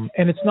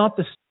 and it's not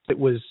this. It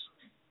was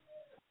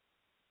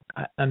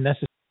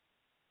unnecessary.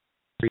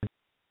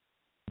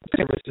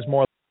 Service is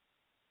more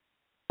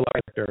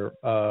like a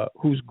character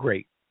who's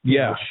great.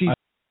 Yeah, she's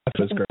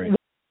great.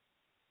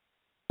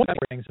 One of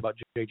the things about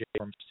J.J.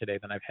 Abrams today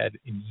than I've had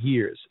in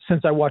years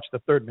since I watched the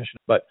third mission,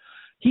 but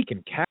he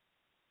can cast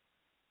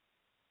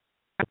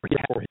for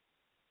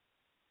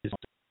his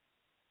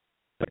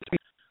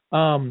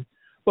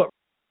but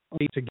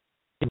to get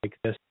like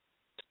this,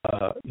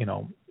 I'm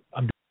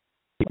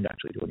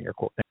actually doing the air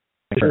quote thing.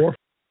 Sure.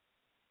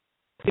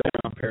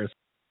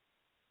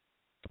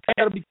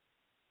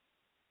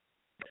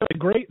 The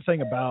great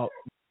thing about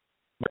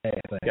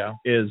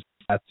is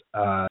that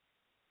an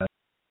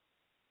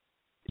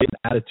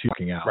attitude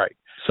working out. Right.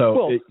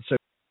 So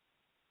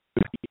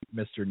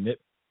Mr. Nit.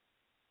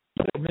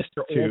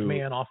 Mr. Old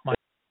Man off my,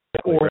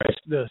 or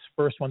this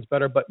first one's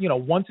better. But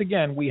once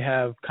again, we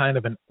have kind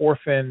of an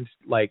orphaned,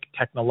 like,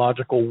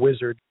 technological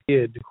wizard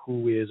kid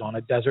who is on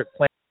a desert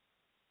planet.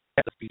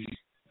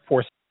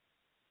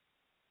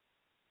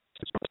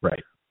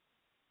 Right.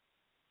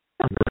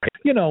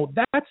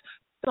 That's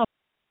not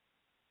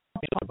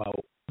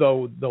about.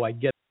 Though I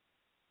get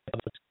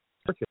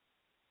circular.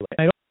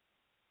 I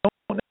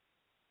don't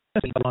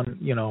necessarily on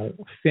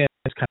Finn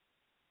is kind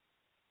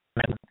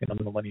of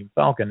the Millennium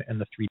Falcon and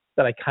the 3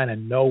 that I kind of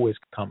know is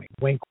coming.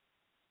 Wink.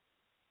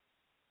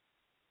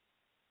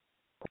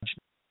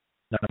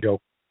 Not a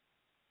joke.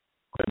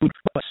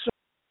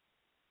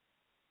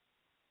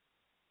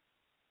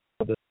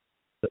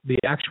 The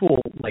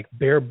actual, like,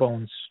 bare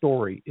bones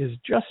story is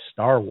just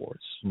Star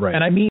Wars, right?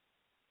 And I mean,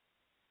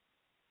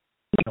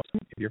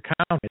 if you're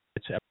counting,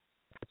 it's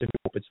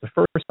the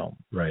first film,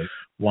 right?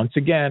 Once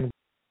again,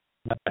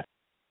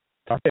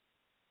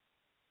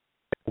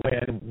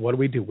 what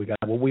do?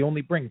 We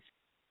only bring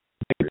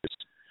figures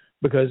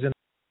because in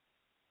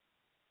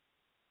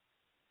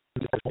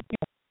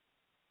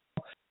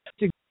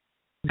it's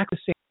exactly the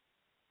same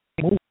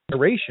movie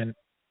generation,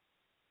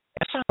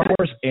 Star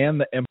Wars and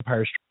the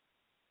Empire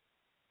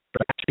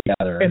Strikes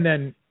together, and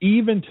then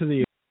even to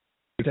the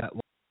extent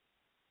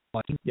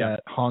that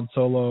Han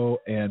Solo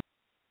and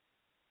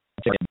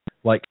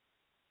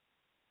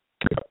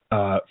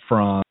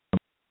from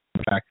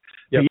back,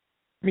 I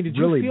mean, did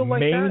you really feel like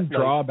main that?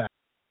 drawback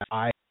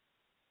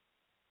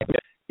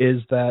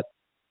is that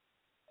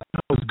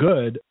it was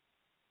good.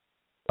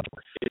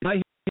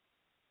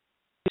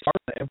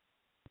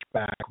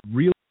 Back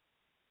really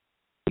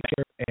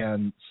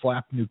and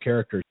slap new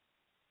characters.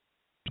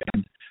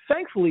 And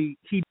thankfully,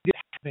 he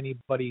didn't have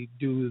anybody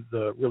do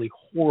the really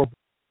horrible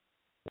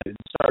in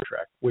Star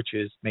Trek, which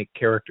is make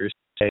characters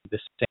say the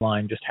same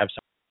line, just have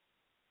some.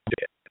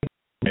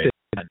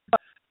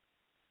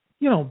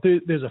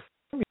 There's a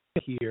formula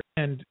here,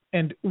 and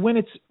when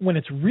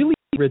it's really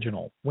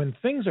original, when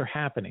things are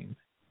happening,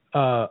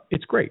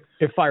 it's great.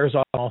 It fires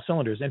off all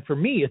cylinders, and for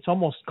me, it's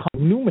almost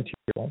new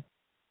material.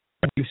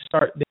 When you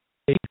start,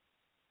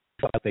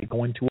 they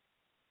go into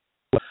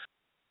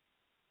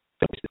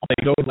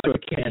a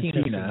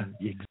cantina,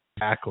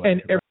 exactly,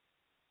 and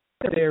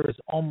everything there is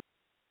almost.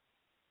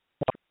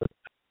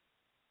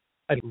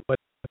 But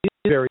it's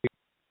very.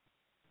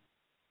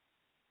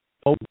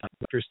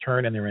 Characters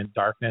turn and they're in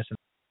darkness, and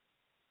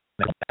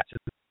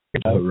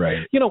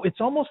right. It's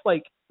almost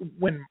like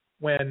when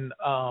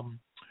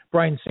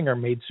Bryan Singer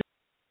made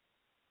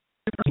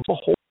people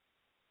whole.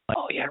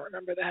 Oh yeah, I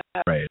remember that.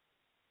 Right.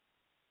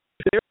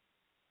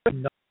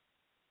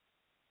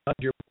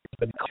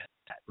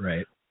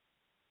 Right.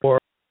 Or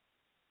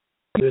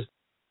there's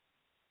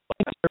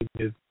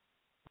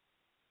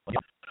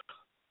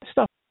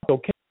stuff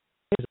okay.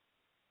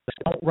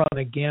 Don't run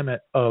a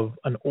gamut of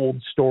an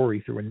old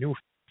story through a new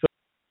film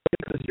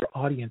because your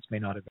audience may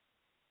not have been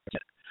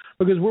it.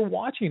 Because we're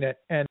watching it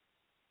and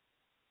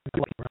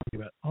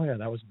oh yeah,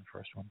 that was in the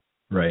first one.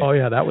 Right. Oh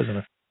yeah, that was in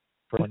the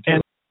first one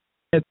too.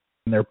 And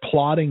they're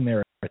plotting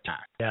their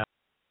attack. Yeah.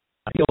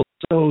 I feel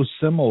so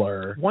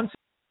similar. Once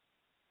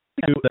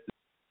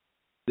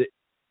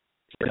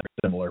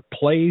similar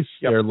place.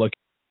 Yep. They're looking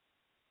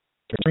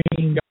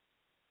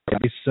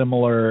very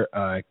similar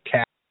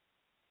cast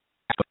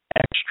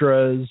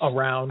extras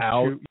around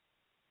out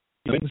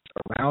things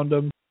around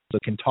them, so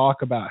can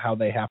talk about how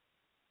they have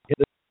to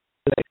hit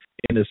this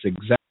in this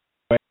exact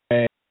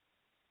way,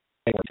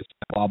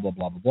 blah blah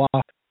blah blah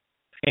blah.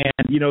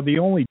 And the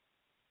only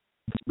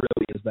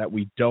really is that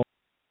we don't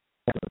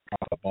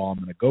drop a bomb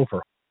and a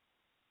gopher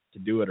to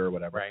do it or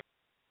whatever. Right.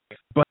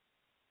 But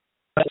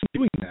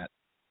doing that,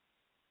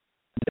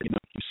 like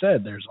you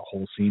said, there's a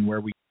whole scene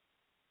where we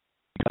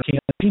got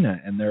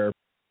cantina and they're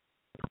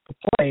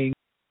playing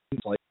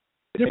like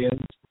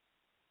aliens,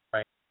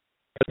 right?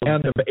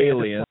 And of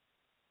aliens,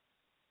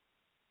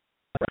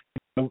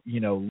 right.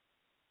 The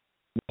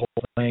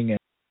whole thing, and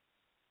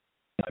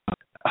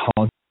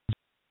Han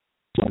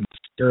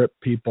stare at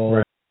people.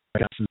 Right.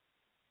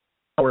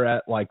 We're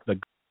at like the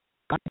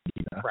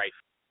right.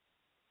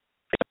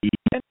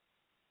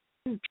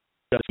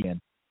 And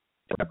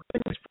whatever.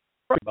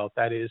 About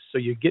that is so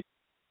you get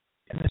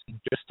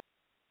just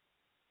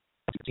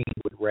scene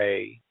with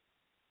Rey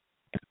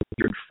and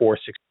your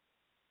 460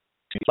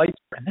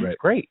 lights, and that's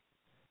great.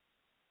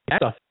 That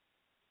stuff,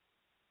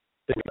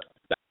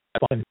 that's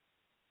fun.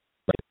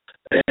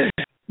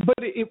 But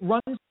it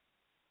runs.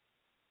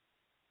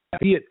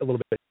 See it a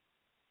little bit.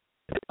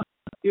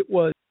 It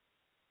was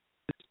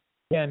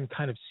again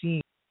kind of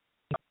seeing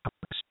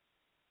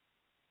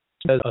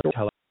as a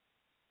storyteller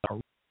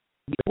on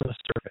the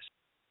surface.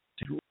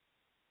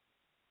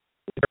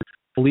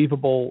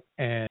 Believable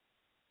and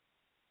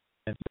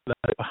you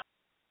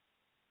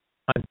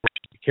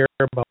care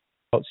about.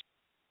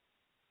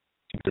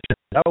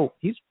 Oh,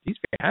 he's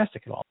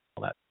fantastic at all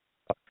that.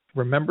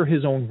 Remember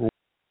his own rules.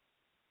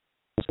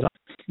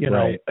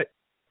 Right. At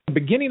the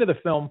beginning of the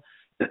film,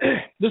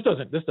 this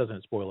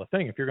doesn't spoil a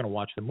thing. If you're going to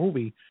watch the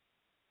movie,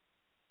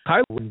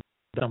 Kylo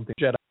something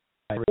Jedi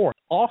Force.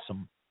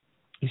 Awesome.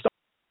 He starts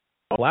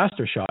a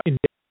blaster shot, and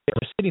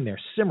they're sitting there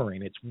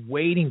simmering. It's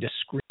waiting to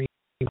scream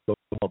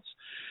results,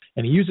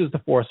 and he uses the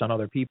Force on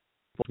other people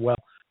as well.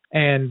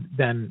 And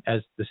then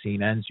as the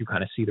scene ends, you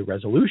kind of see the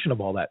resolution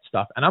of all that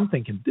stuff. And I'm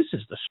thinking, this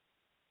is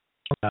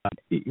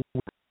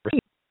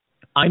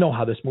I know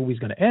how this movie's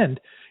going to end.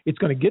 It's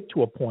going to get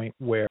to a point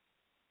where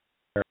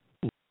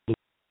Luke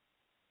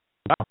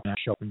will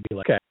show up and be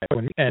like, okay,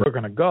 and we're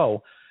going to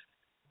go.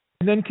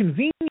 And then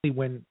conveniently,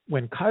 when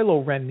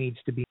Kylo Ren needs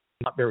to be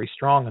not very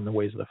strong in the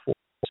ways of the Force,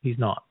 he's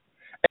not.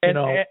 And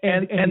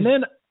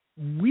then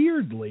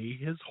weirdly,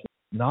 his whole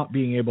not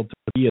being able to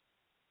be a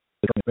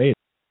Vader.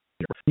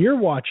 You're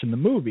watching the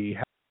movie,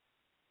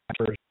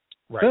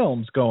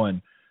 films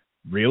going,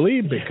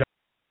 really? Because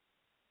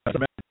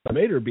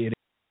Vader being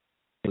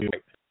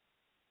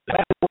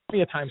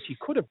many times he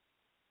could have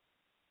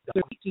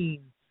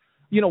seen,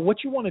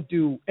 what you want to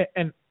do,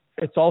 and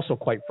it's also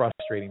quite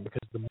frustrating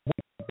because the movie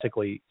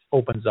basically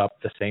opens up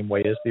the same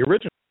way as the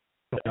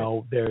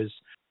original. There's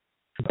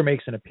Trooper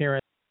makes an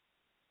appearance,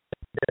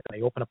 and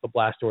they open up the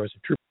blast doors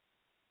of Trooper.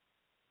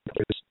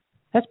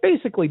 That's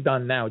basically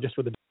done now, just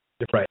with a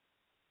different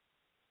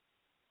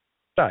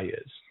Jedi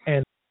is.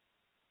 And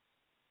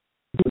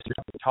there's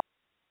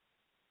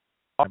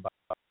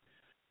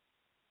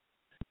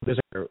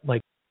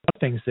like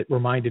things that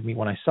reminded me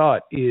when I saw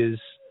it is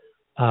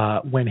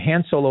when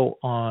Han Solo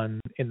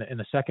in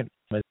the second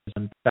film is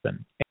on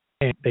Bespin,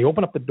 and they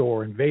open up the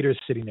door and Vader's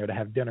sitting there to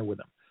have dinner with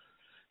him.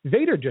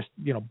 Vader just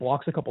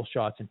blocks a couple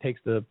shots and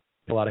takes the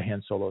pill out of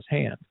Han Solo's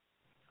hand.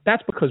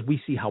 That's because we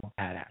see how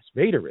badass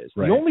Vader is.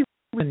 Right. The only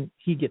reason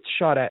he gets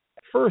shot at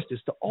first is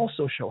to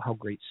also show how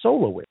great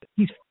Solo is.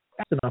 He's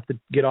fast enough to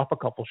get off a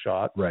couple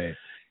shots. Right.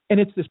 And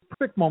it's this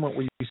perfect moment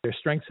where you see their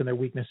strengths and their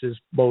weaknesses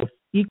both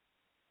equally.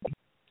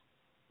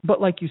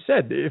 But like you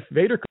said, if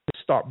Vader could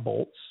start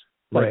bolts,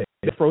 like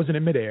they're frozen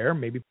in midair,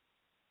 maybe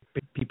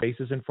he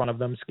faces in front of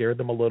them, scared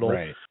them a little.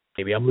 Right.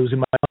 Maybe I'm losing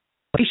my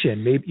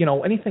motivation. Maybe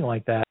anything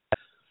like that.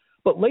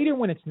 But later,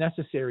 when it's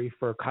necessary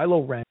for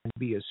Kylo Ren to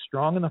be as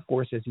strong in the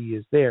Force as he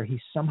is there, he's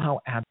somehow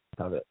absent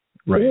of it.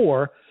 Right.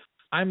 Or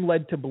I'm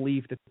led to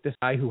believe that this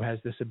guy who has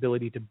this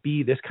ability to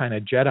be this kind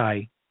of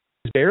Jedi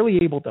is barely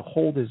able to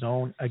hold his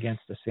own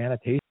against a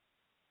sanitation.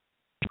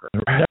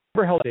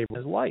 Never held it in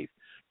his life.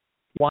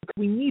 Why do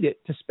we need it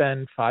to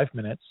spend 5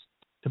 minutes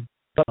to build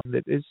something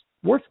that is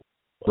worthless?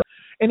 Right.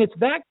 And it's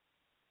that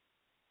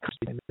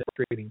frustrating.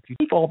 If you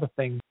take all the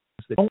things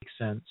that don't make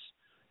sense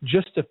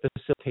just to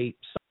facilitate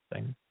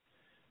something,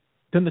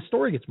 then the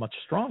story gets much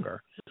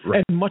stronger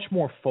and much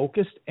more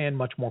focused and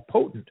much more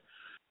potent.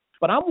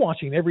 But I'm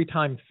watching every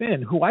time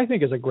Finn, who I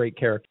think is a great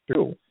character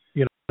too,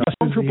 a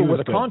stormtrooper with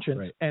a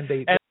conscience, and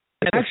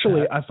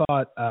actually, I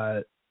thought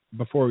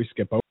before we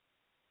skip over,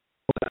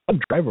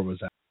 Driver was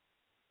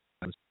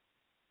going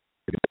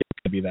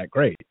to be that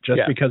great just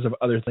because of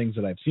other things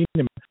that I've seen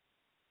him.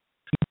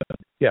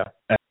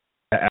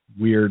 A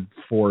weird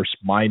Force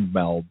mind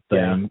meld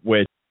thing,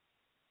 which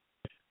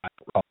I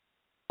don't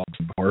know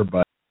before,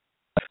 but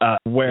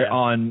where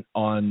on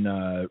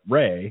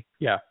Rey,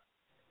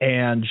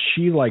 and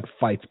she like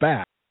fights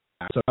back,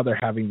 so now they're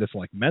having this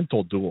like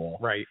mental duel,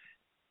 right?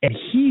 And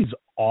he's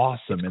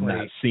awesome in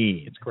that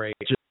scene. It's great.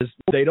 Just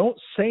they don't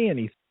say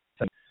anything,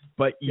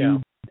 but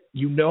you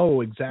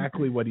know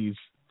exactly what he's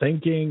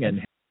thinking,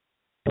 and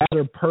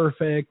they're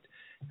perfect.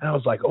 And I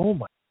was like, oh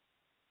my,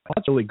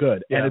 that's really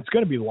good, and it's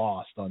going to be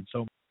lost on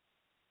so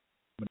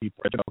many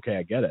people. Okay,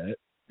 I get it,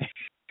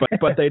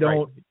 but they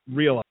don't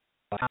realize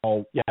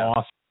how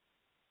awesome.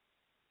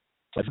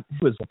 Like, it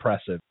was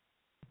impressive.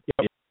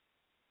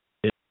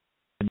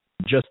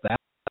 Just that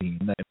scene.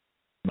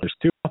 There's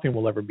nothing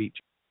will ever beat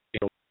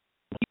you.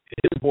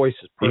 His voice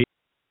is perfect.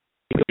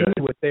 He can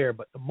do it there,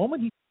 but the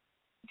moment he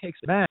takes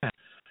it back,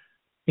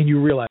 and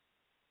you realize,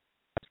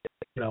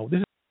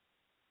 this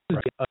is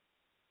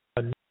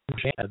a new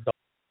chance.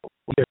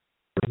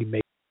 He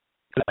made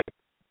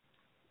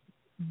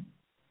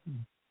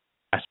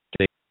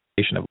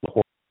of the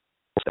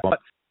horror,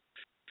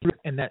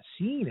 and that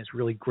scene is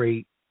really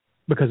great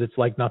because it's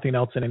like nothing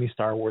else in any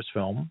Star Wars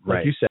film.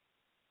 Like you said,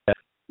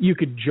 you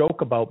could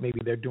joke about maybe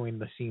they're doing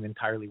the scene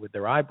entirely with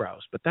their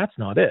eyebrows, but that's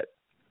not it.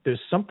 There's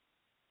something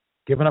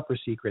giving up her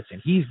secrets,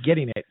 and he's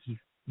getting it. You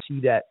see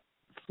that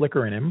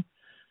flicker in him,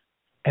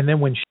 and then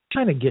when she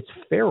kind of gets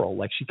feral,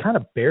 like she kind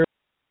of bears,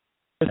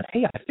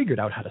 hey, I figured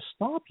out how to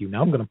stop you.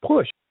 Now I'm going to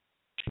push.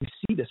 You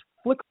see this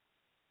flicker,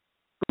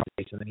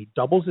 and then he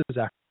doubles his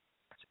act,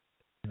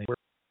 and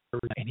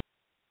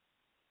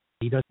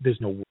he does. There's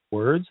no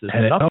words.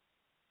 There's nothing.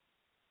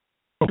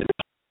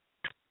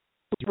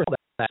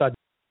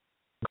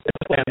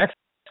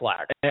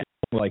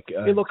 Like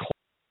it looks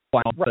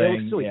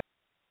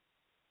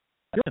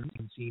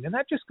scene, and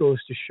that just goes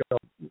to show,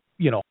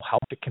 how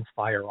it can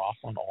fire off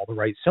on all the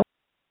right cylinders.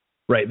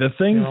 Right. The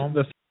thing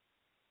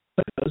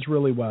does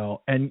really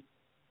well, and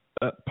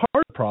part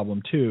of the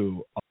problem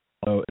too,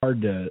 although it's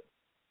hard to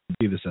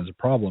see this as a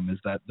problem, is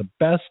that the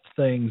best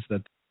things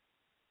that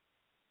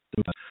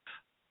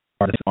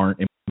aren't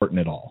important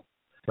at all.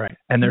 Right.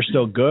 And and they're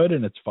still good,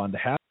 and it's fun to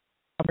have,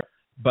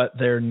 but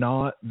they're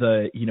not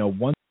the,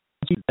 once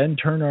we then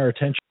turn our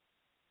attention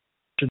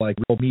to like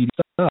real meaty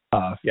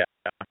stuff,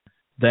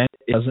 then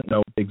it doesn't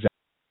know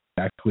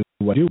exactly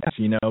what to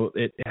do.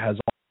 It has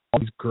all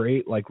these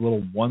great like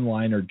little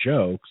one-liner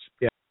jokes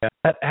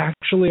that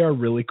actually are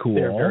really cool.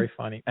 They're very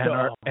funny and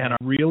are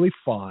really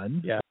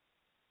fun. Yeah,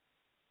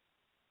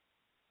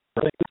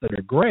 that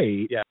are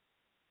great. Yeah,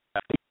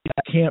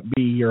 that can't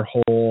be your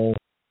whole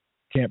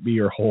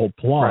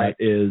plot. Right.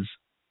 Is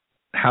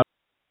how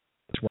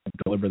to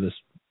deliver this.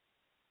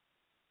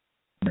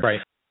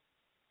 Right.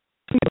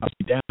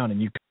 Down,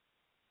 and you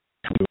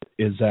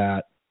is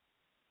that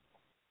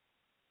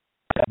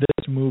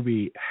this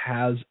movie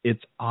has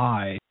its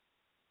eye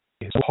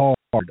so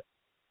hard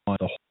on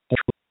the whole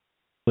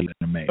trilogy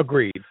to make.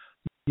 Agreed.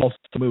 Most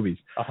of the movies.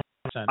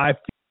 100%. I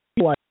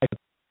feel like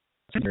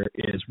here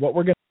is what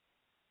we're going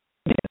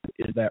to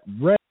get is that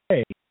Rey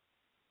is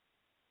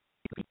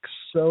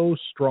so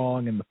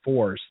strong in the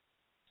Force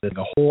at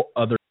a whole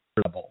other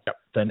level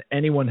than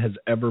anyone has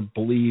ever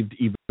believed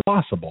even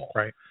possible.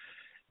 Right.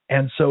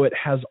 And so it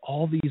has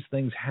all these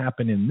things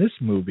happen in this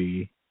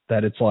movie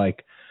that it's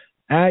like,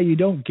 you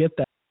don't get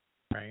that.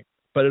 Right.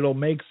 But it'll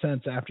make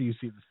sense after you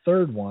see the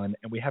third one,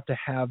 and we have to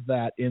have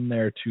that in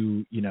there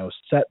to,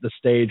 set the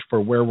stage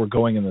for where we're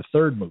going in the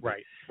third movie.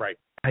 Right.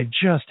 I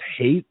just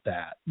hate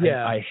that.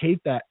 Yeah. I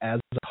hate that as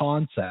a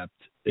concept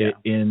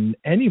in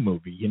any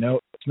movie.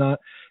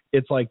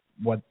 It's like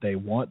what they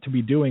want to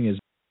be doing is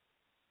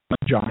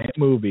a giant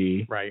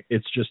movie. Right.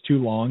 It's just too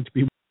long to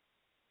be.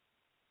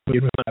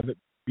 Have it,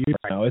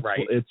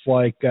 it's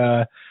like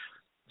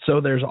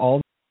so. There's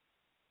all.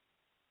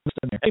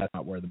 That's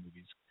not where the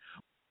movie's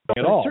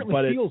at all.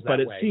 But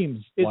it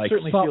seems it like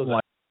certainly something feels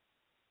like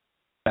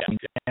that.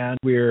 And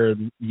we're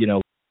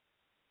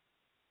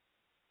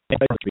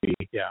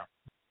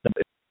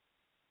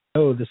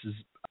this is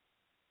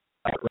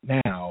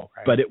right now,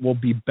 but it will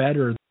be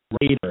better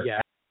later.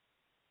 Yeah.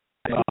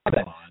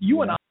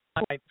 You and I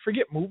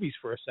forget movies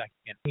for a second.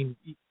 I mean,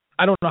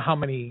 I don't know how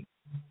many.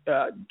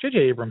 J.J.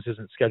 Abrams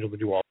isn't scheduled to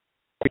do all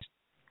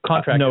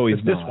contracts. No, he's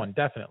this not. one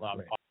definitely.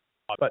 Right.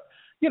 But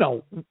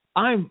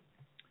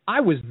I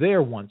was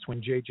there once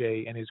when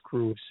J.J. and his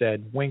crew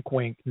said, "Wink,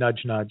 wink,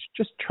 nudge, nudge.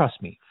 Just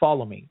trust me,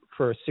 follow me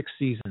for 6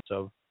 seasons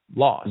of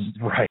Lost."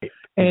 Right.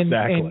 And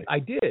I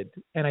did,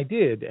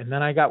 and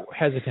then I got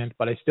hesitant,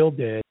 but I still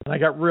did, and I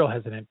got real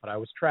hesitant, but I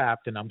was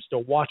trapped, and I'm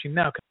still watching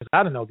now because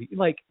I don't know.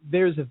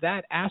 There's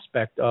that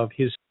aspect of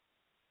his.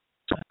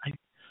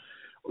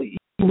 He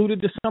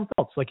alluded to something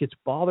else, like it's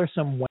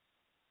bothersome when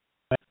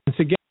once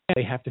again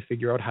they have to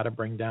figure out how to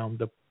bring down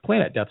the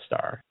planet Death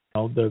Star,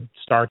 the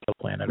Starkill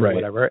planet or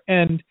whatever.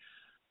 And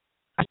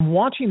I'm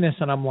watching this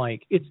and I'm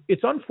like,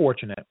 it's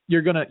unfortunate.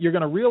 You're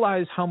gonna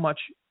realize how much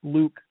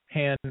Luke,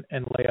 Han,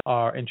 and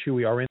Leia and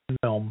Chewie are in the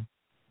film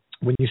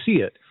when you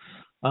see it.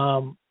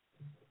 Han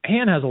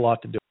has a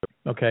lot to do,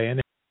 okay,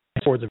 and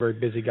Ford's a very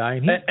busy guy,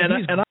 and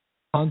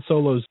Han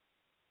Solo's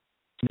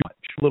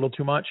a little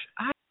too much.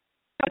 I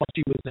thought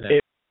she was in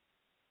it.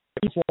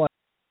 It's like,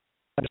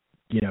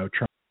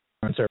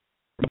 trying to.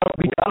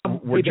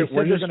 We're just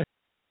going to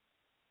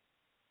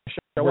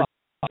show up.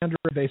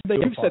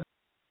 You've said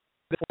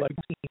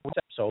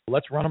so.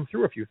 Let's run them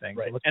through a few things.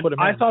 Right. Let's and put them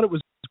I in. thought it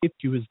was great.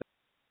 He was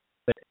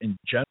in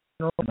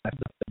general, and I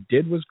thought what he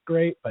did was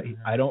great, but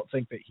I don't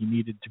think that he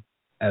needed to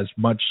as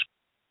much.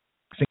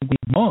 I think we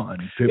on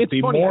to it's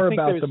be funny. more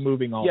about the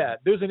moving on. Yeah,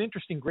 there's an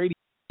interesting gradient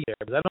there,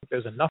 but I don't think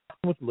there's enough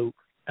with Luke,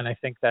 and I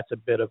think that's a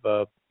bit of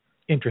a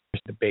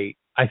interesting debate.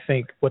 I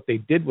think what they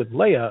did with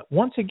Leia,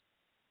 once again,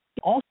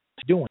 all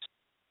she's doing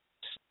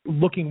is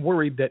looking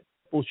worried that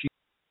she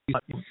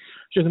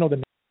doesn't know the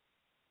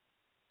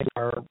names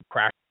are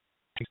crashing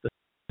the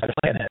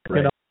planet.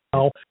 Right.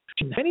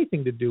 She didn't have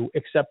anything to do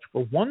except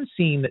for one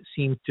scene that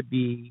seemed to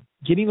be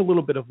getting a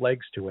little bit of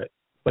legs to it,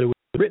 but it was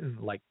written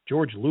like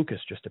George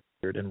Lucas just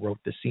appeared and wrote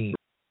the scene.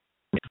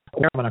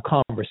 We're having a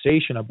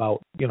conversation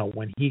about,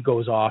 when he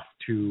goes off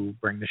to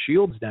bring the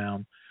shields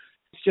down.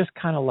 It's just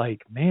kind of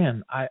like,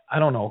 man, I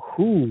don't know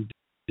who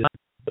did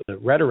the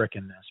rhetoric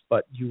in this,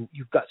 but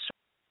you've got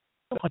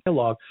so much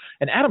dialogue.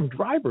 And Adam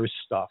Driver's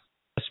stuff,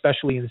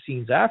 especially in the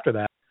scenes after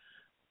that,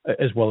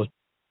 as well as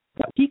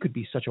he could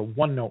be such a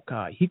one-note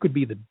guy. He could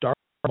be the Darth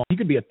Maul. He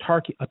could be a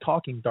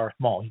talking Darth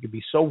Maul. He could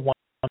be so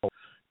one-note,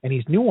 and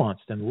he's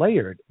nuanced and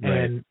layered,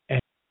 and the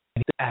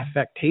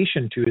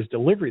affectation to his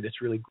delivery that's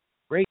really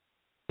great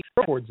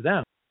towards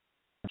them.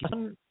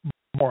 One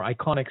more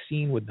iconic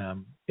scene with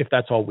them, if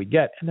that's all we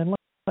get, and then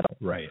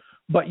right.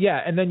 But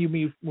yeah, and then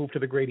you move to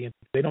the gradient.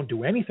 They don't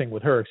do anything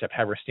with her except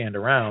have her stand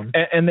around,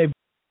 and they've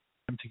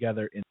come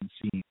together in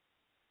scenes.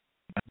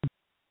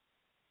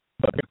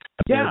 But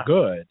they're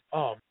good.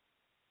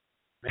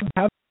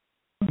 Have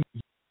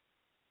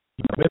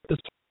with this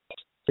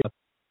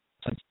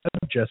instead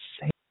of just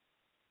saying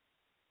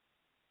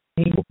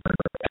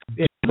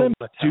them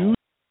do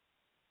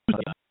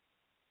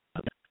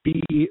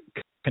be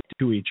connected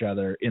to each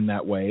other in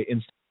that way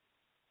instead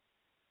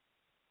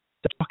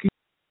of talking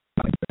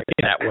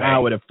in that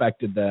how it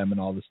affected them and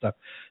all this stuff.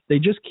 They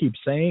just keep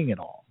saying it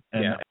all,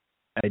 and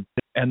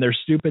and they're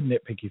stupid,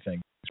 nitpicky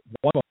things.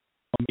 One of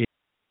them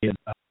is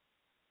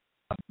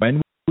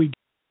when we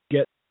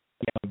get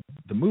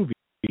the movie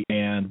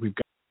and we've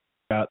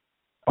got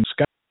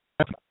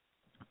Skype,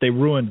 they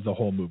ruined the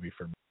whole movie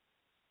for me.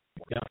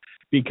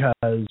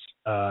 Because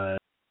the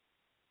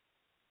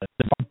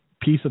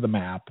piece of the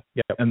map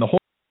and the whole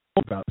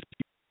about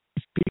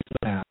this piece of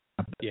the map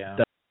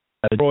that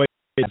the droid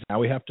is, now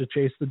we have to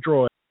chase the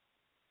droid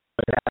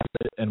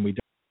and we don't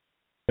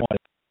want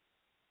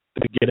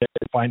to get it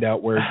and find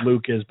out where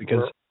Luke is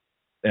because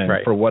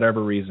for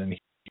whatever reason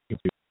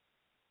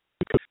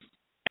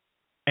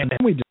and then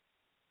we just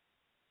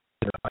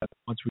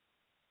once we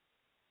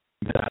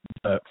got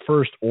the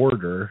First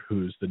Order,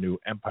 who's the new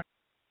Empire,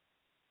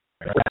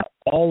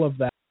 all of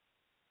that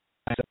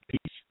piece,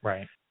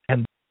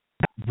 and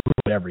that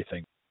ruined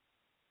everything.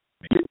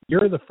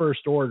 You're the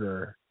First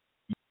Order,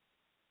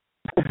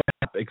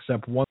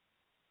 except one.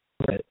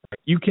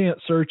 You can't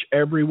search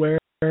everywhere.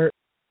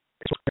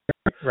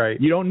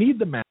 You don't need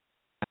the map.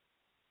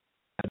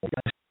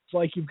 It's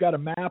like you've got a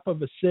map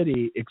of a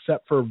city,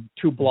 except for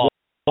 2 blocks.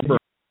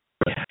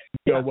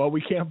 Well,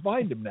 we can't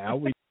find him now.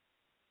 And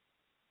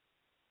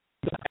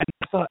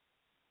I thought,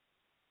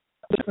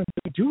 what difference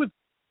do we do with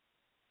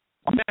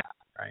that?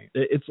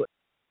 It's like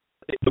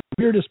the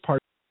weirdest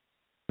part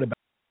about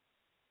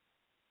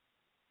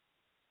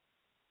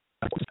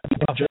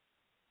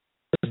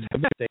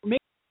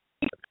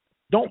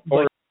don't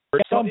or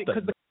something.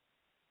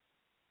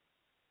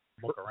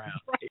 Look around,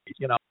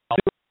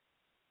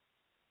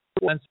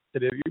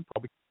 sensitive. You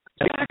probably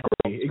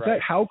exactly.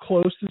 How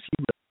close does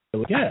he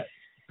really get?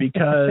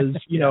 Because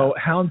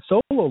Han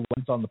Solo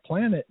lands on the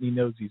planet and he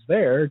knows he's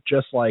there.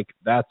 Just like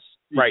that's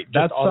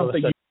That's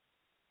something.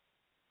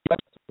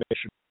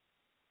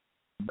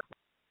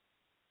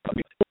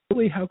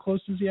 Really, how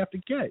close does he have to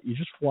get? You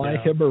just fly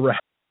him around.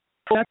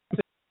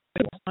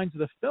 Lines of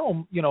the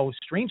film,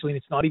 strangely, and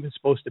it's not even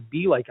supposed to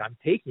be like I'm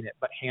taking it,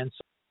 but Han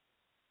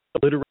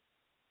Solo literally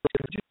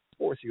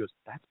force. He goes,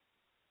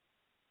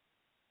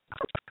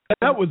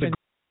 that was a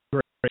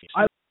great.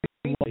 I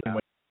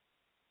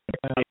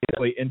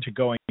basically into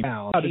going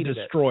down how to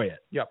destroy it.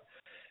 Yep.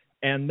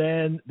 And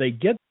then they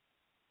get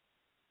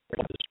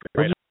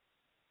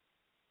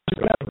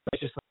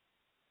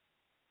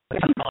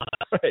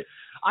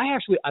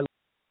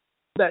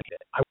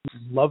I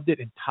loved it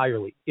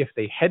entirely if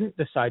they hadn't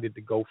decided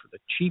to go for the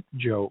cheap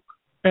joke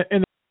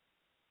and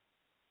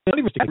not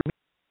even what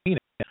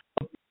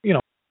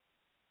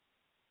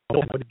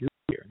to do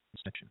here in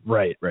this section.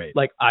 Right.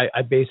 Like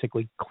I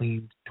basically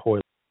cleaned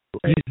toilets.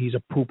 He's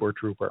a pooper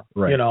trooper.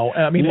 Right.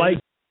 I mean, like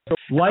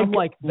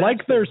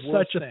there's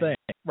such a thing.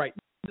 Right.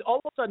 All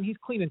of a sudden he's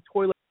cleaning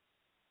toilets.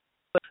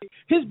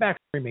 His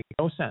backstory makes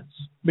no sense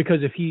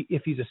because if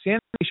he's a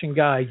sanitation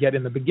guy, yet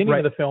in the beginning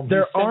of the film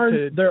there are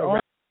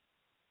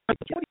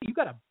you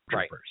got to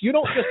you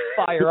don't just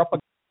fire up a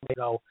and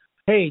go,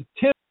 hey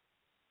Tim,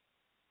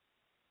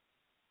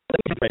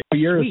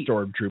 you're a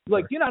stormtrooper.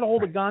 Like, you know how to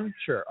hold a gun?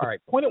 Sure. All right.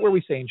 Point it where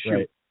we say and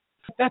shoot.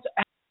 That's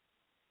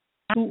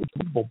absolutely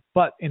unbelievable.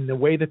 But in the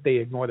way that they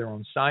ignore their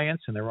own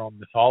science and their own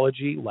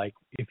mythology, like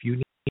if you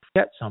need to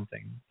get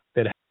something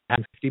that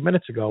happened 50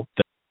 minutes ago,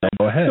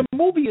 go ahead. The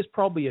movie is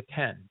probably a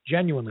 10.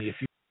 Genuinely, if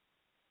you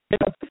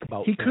think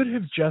about he could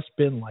have just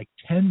been like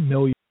 10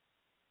 million.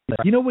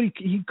 You know what?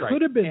 He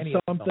could have been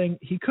something.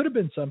 He could have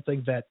been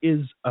something that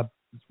is a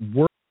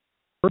word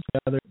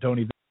together. Don't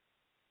even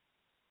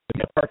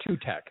R2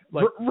 tech.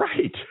 Like,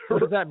 right. What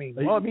does that mean?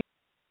 Well, it means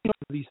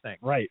these things.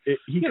 Right.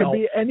 He could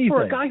be anything.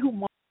 For a guy who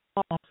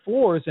mopped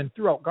floors and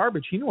threw out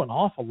garbage, he knew an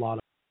awful lot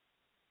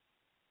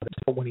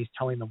of when he's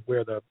telling them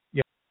where the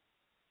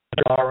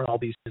are and all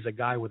these is a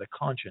guy with a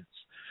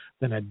conscience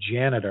than a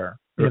janitor,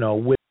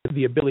 with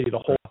the ability to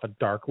hold off a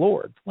Dark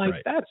Lord.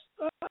 Like that's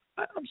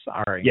I'm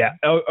sorry. Yeah.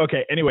 Oh,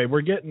 okay. Anyway,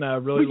 we're getting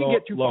really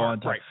low on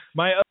time. Right.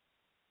 My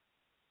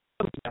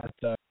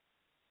other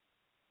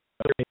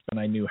and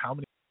I knew how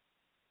many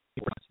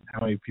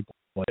people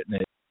played it, and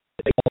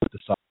they all the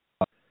song.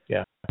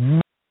 Yeah.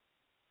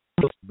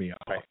 Me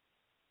off. Right.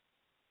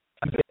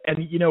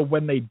 And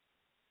when they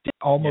did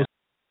almost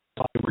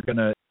thought they were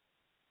gonna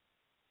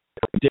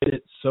did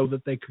it so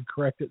that they could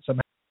correct it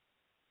somehow.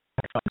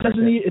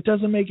 It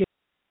doesn't make it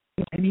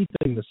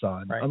anything the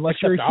son unless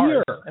Except you're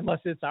here. Unless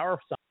it's our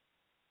son.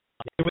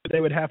 They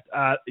would have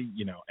to,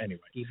 anyway.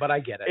 But I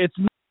get it. It's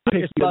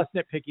less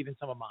nitpicky than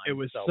some of mine. It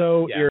was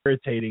so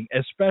irritating,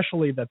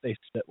 especially that they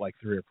said it like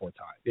 3 or 4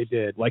 times. They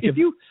did. Like if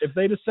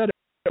they just said it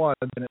once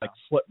and it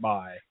slipped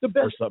by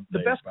or something. The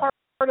best part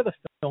of the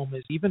film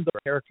is even the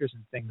characters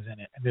and things in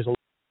it, and there's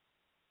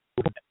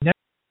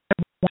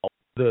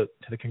to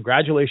the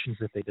congratulations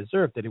that they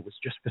deserved, that it was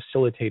just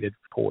facilitated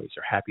toys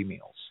or Happy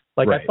Meals.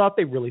 Like I thought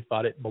they really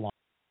thought it belonged to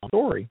the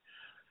story.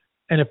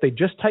 And if they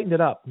just tightened it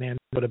up, man, it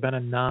would have been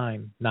a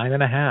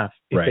 9.5.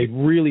 If they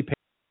really paid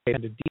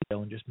attention to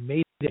detail and just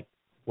made it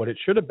what it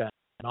should have been,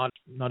 not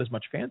as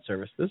much fan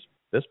service.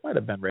 This might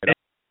have been right up.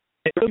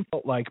 It really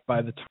felt like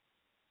by the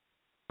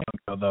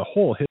time the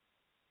whole history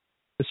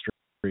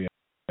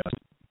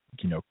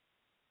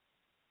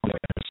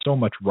so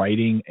much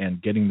writing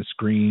and getting the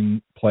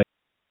screenplay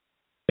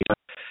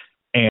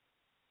and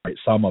write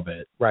some of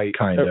it, right,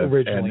 kind of,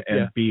 originally,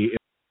 and be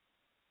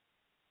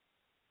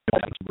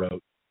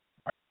wrote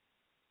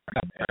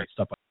and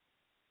stuff like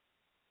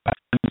that.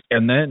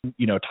 And then,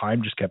 you know,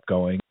 time just kept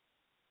going.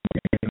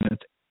 And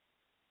it's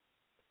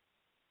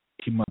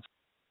 18 months.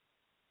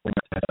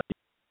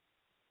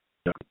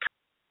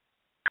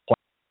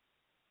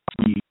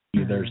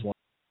 There's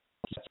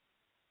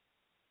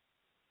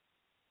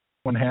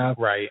one half,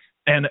 right,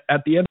 and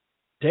at the end of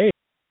the day,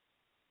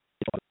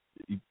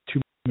 too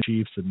many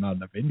chiefs and not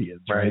enough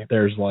Indians, right?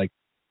 There's like,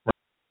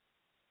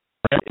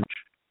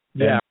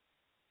 yeah,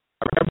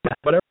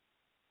 whatever,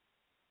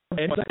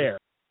 and it's there.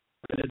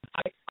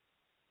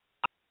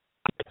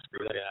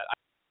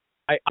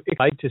 I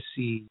like to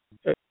see,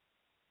 to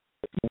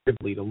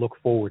look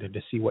forward and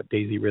to see what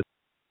Daisy Ridley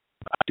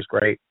is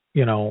great,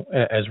 you know,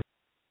 as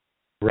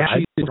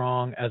she's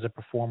strong as a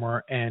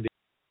performer, and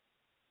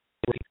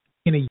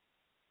in a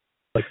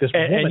like this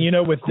woman, and you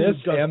know, with this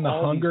and the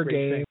Hunger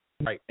Games,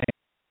 right?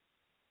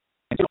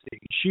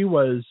 She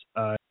was,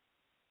 I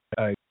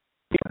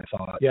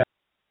thought,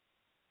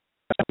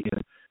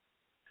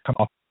 come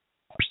off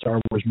a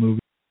Star Wars movie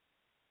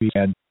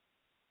and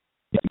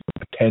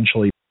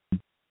potentially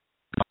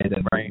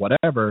and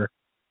whatever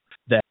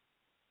that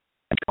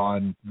had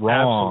gone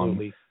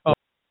wrong.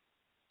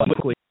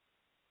 Absolutely.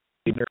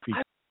 Quickly,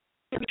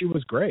 she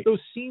was great. Those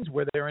scenes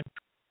where they're in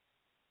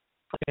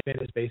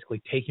is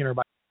basically taking her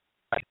by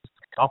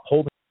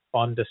upholding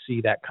fun to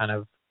see that kind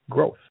of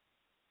growth.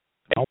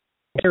 You know?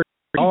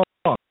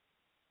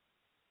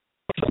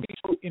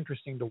 It's so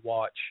interesting to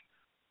watch.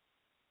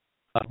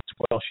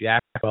 Well, she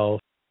acts well,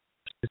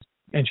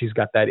 and she's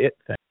got that it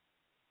thing.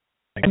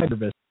 I'm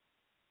nervous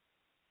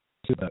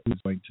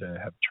who's going to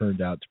have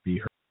turned out to be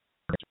her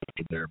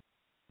there.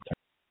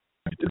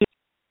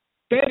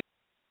 Kind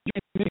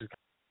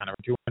of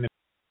doing it.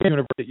 The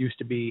universe that used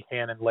to be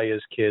Han and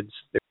Leia's kids,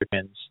 they're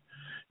twins,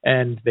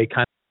 and they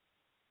kind of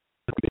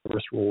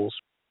universe rules,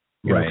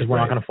 because we're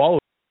not going to follow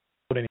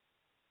any.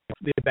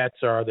 The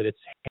bets are that it's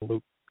Han and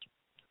Luke,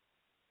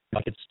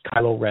 like it's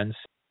Kylo Ren's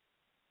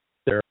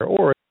there,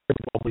 or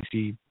probably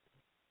see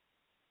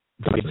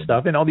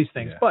stuff and all these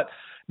things. But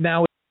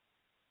now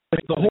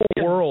the whole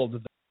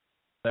world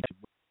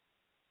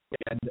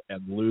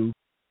and Luke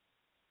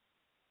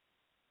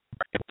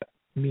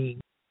mean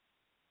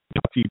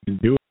if you can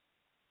do it,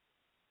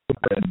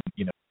 and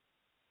you know,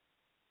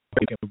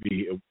 it can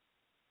be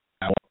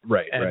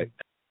right.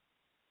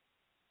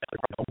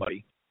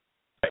 Nobody.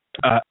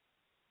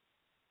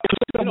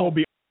 Film will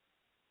be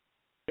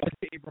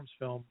Abrams'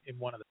 film in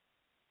one of the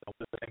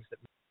things that.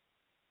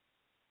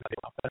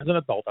 As an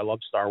adult, I love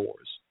Star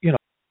Wars. You know,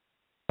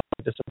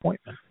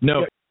 disappointment.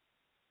 No,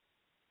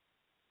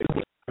 it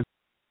was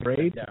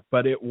great,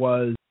 but it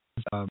was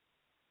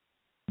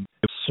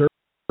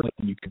certainly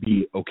you could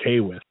be okay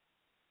with.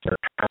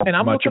 And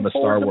I'm much of a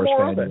Star Wars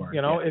fan you are.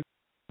 You know, it's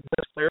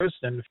players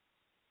and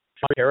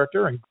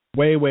character and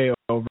way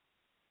over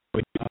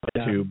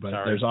too. But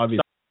there's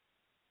obviously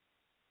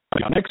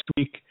next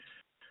week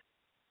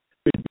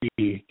could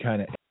be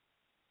kind of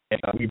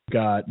we've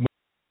got.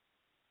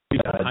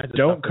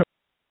 Don't come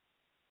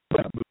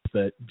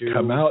that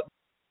come out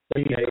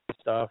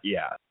stuff.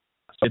 Yeah,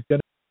 it's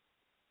gonna.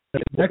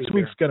 Next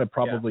week's gonna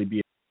probably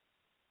be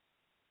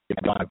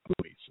 5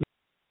 movies.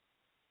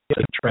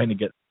 Trying to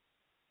get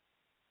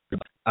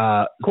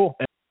cool.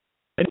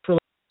 And for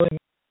listening,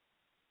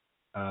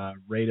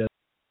 rate us,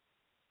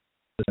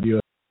 review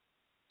us,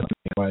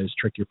 otherwise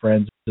trick your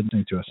friends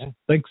listening to us. Yeah.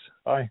 Thanks.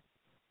 Bye.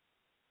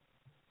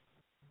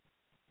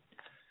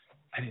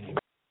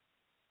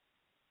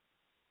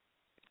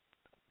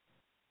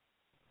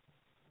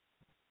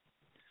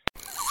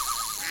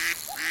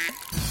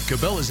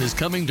 Cabela's is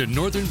coming to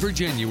Northern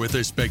Virginia with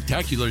a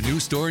spectacular new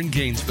store in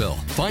Gainesville.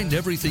 Find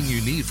everything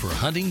you need for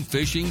hunting,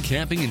 fishing,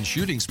 camping, and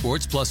shooting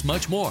sports, plus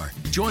much more.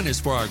 Join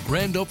us for our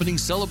grand opening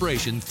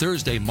celebration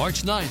Thursday,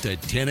 March 9th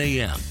at 10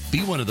 a.m.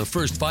 Be one of the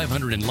first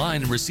 500 in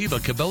line and receive a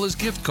Cabela's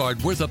gift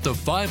card worth up to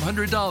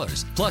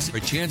 $500. Plus, a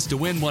chance to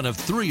win one of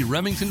 3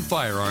 Remington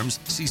firearms.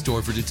 See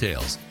store for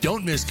details.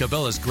 Don't miss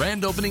Cabela's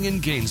grand opening in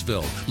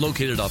Gainesville,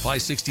 located off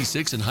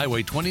I-66 and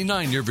Highway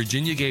 29 near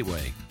Virginia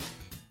Gateway.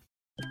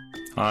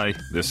 Hi,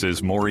 this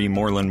is Maury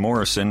Moreland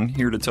Morrison,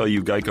 here to tell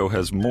you Geico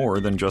has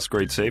more than just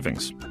great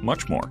savings.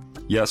 Much more.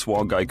 Yes,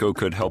 while Geico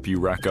could help you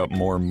rack up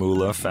more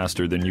moolah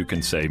faster than you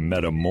can say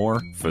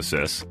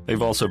metamorphosis,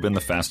 they've also been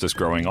the fastest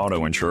growing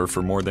auto insurer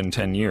for more than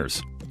 10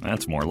 years.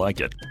 That's more like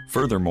it.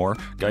 Furthermore,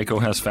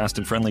 Geico has fast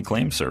and friendly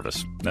claim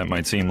service. That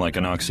might seem like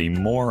an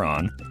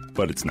oxymoron,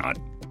 but it's not.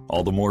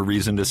 All the more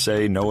reason to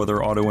say no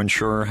other auto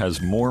insurer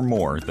has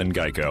more than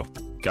Geico.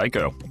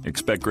 Geico.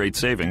 Expect great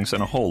savings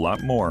and a whole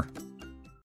lot more.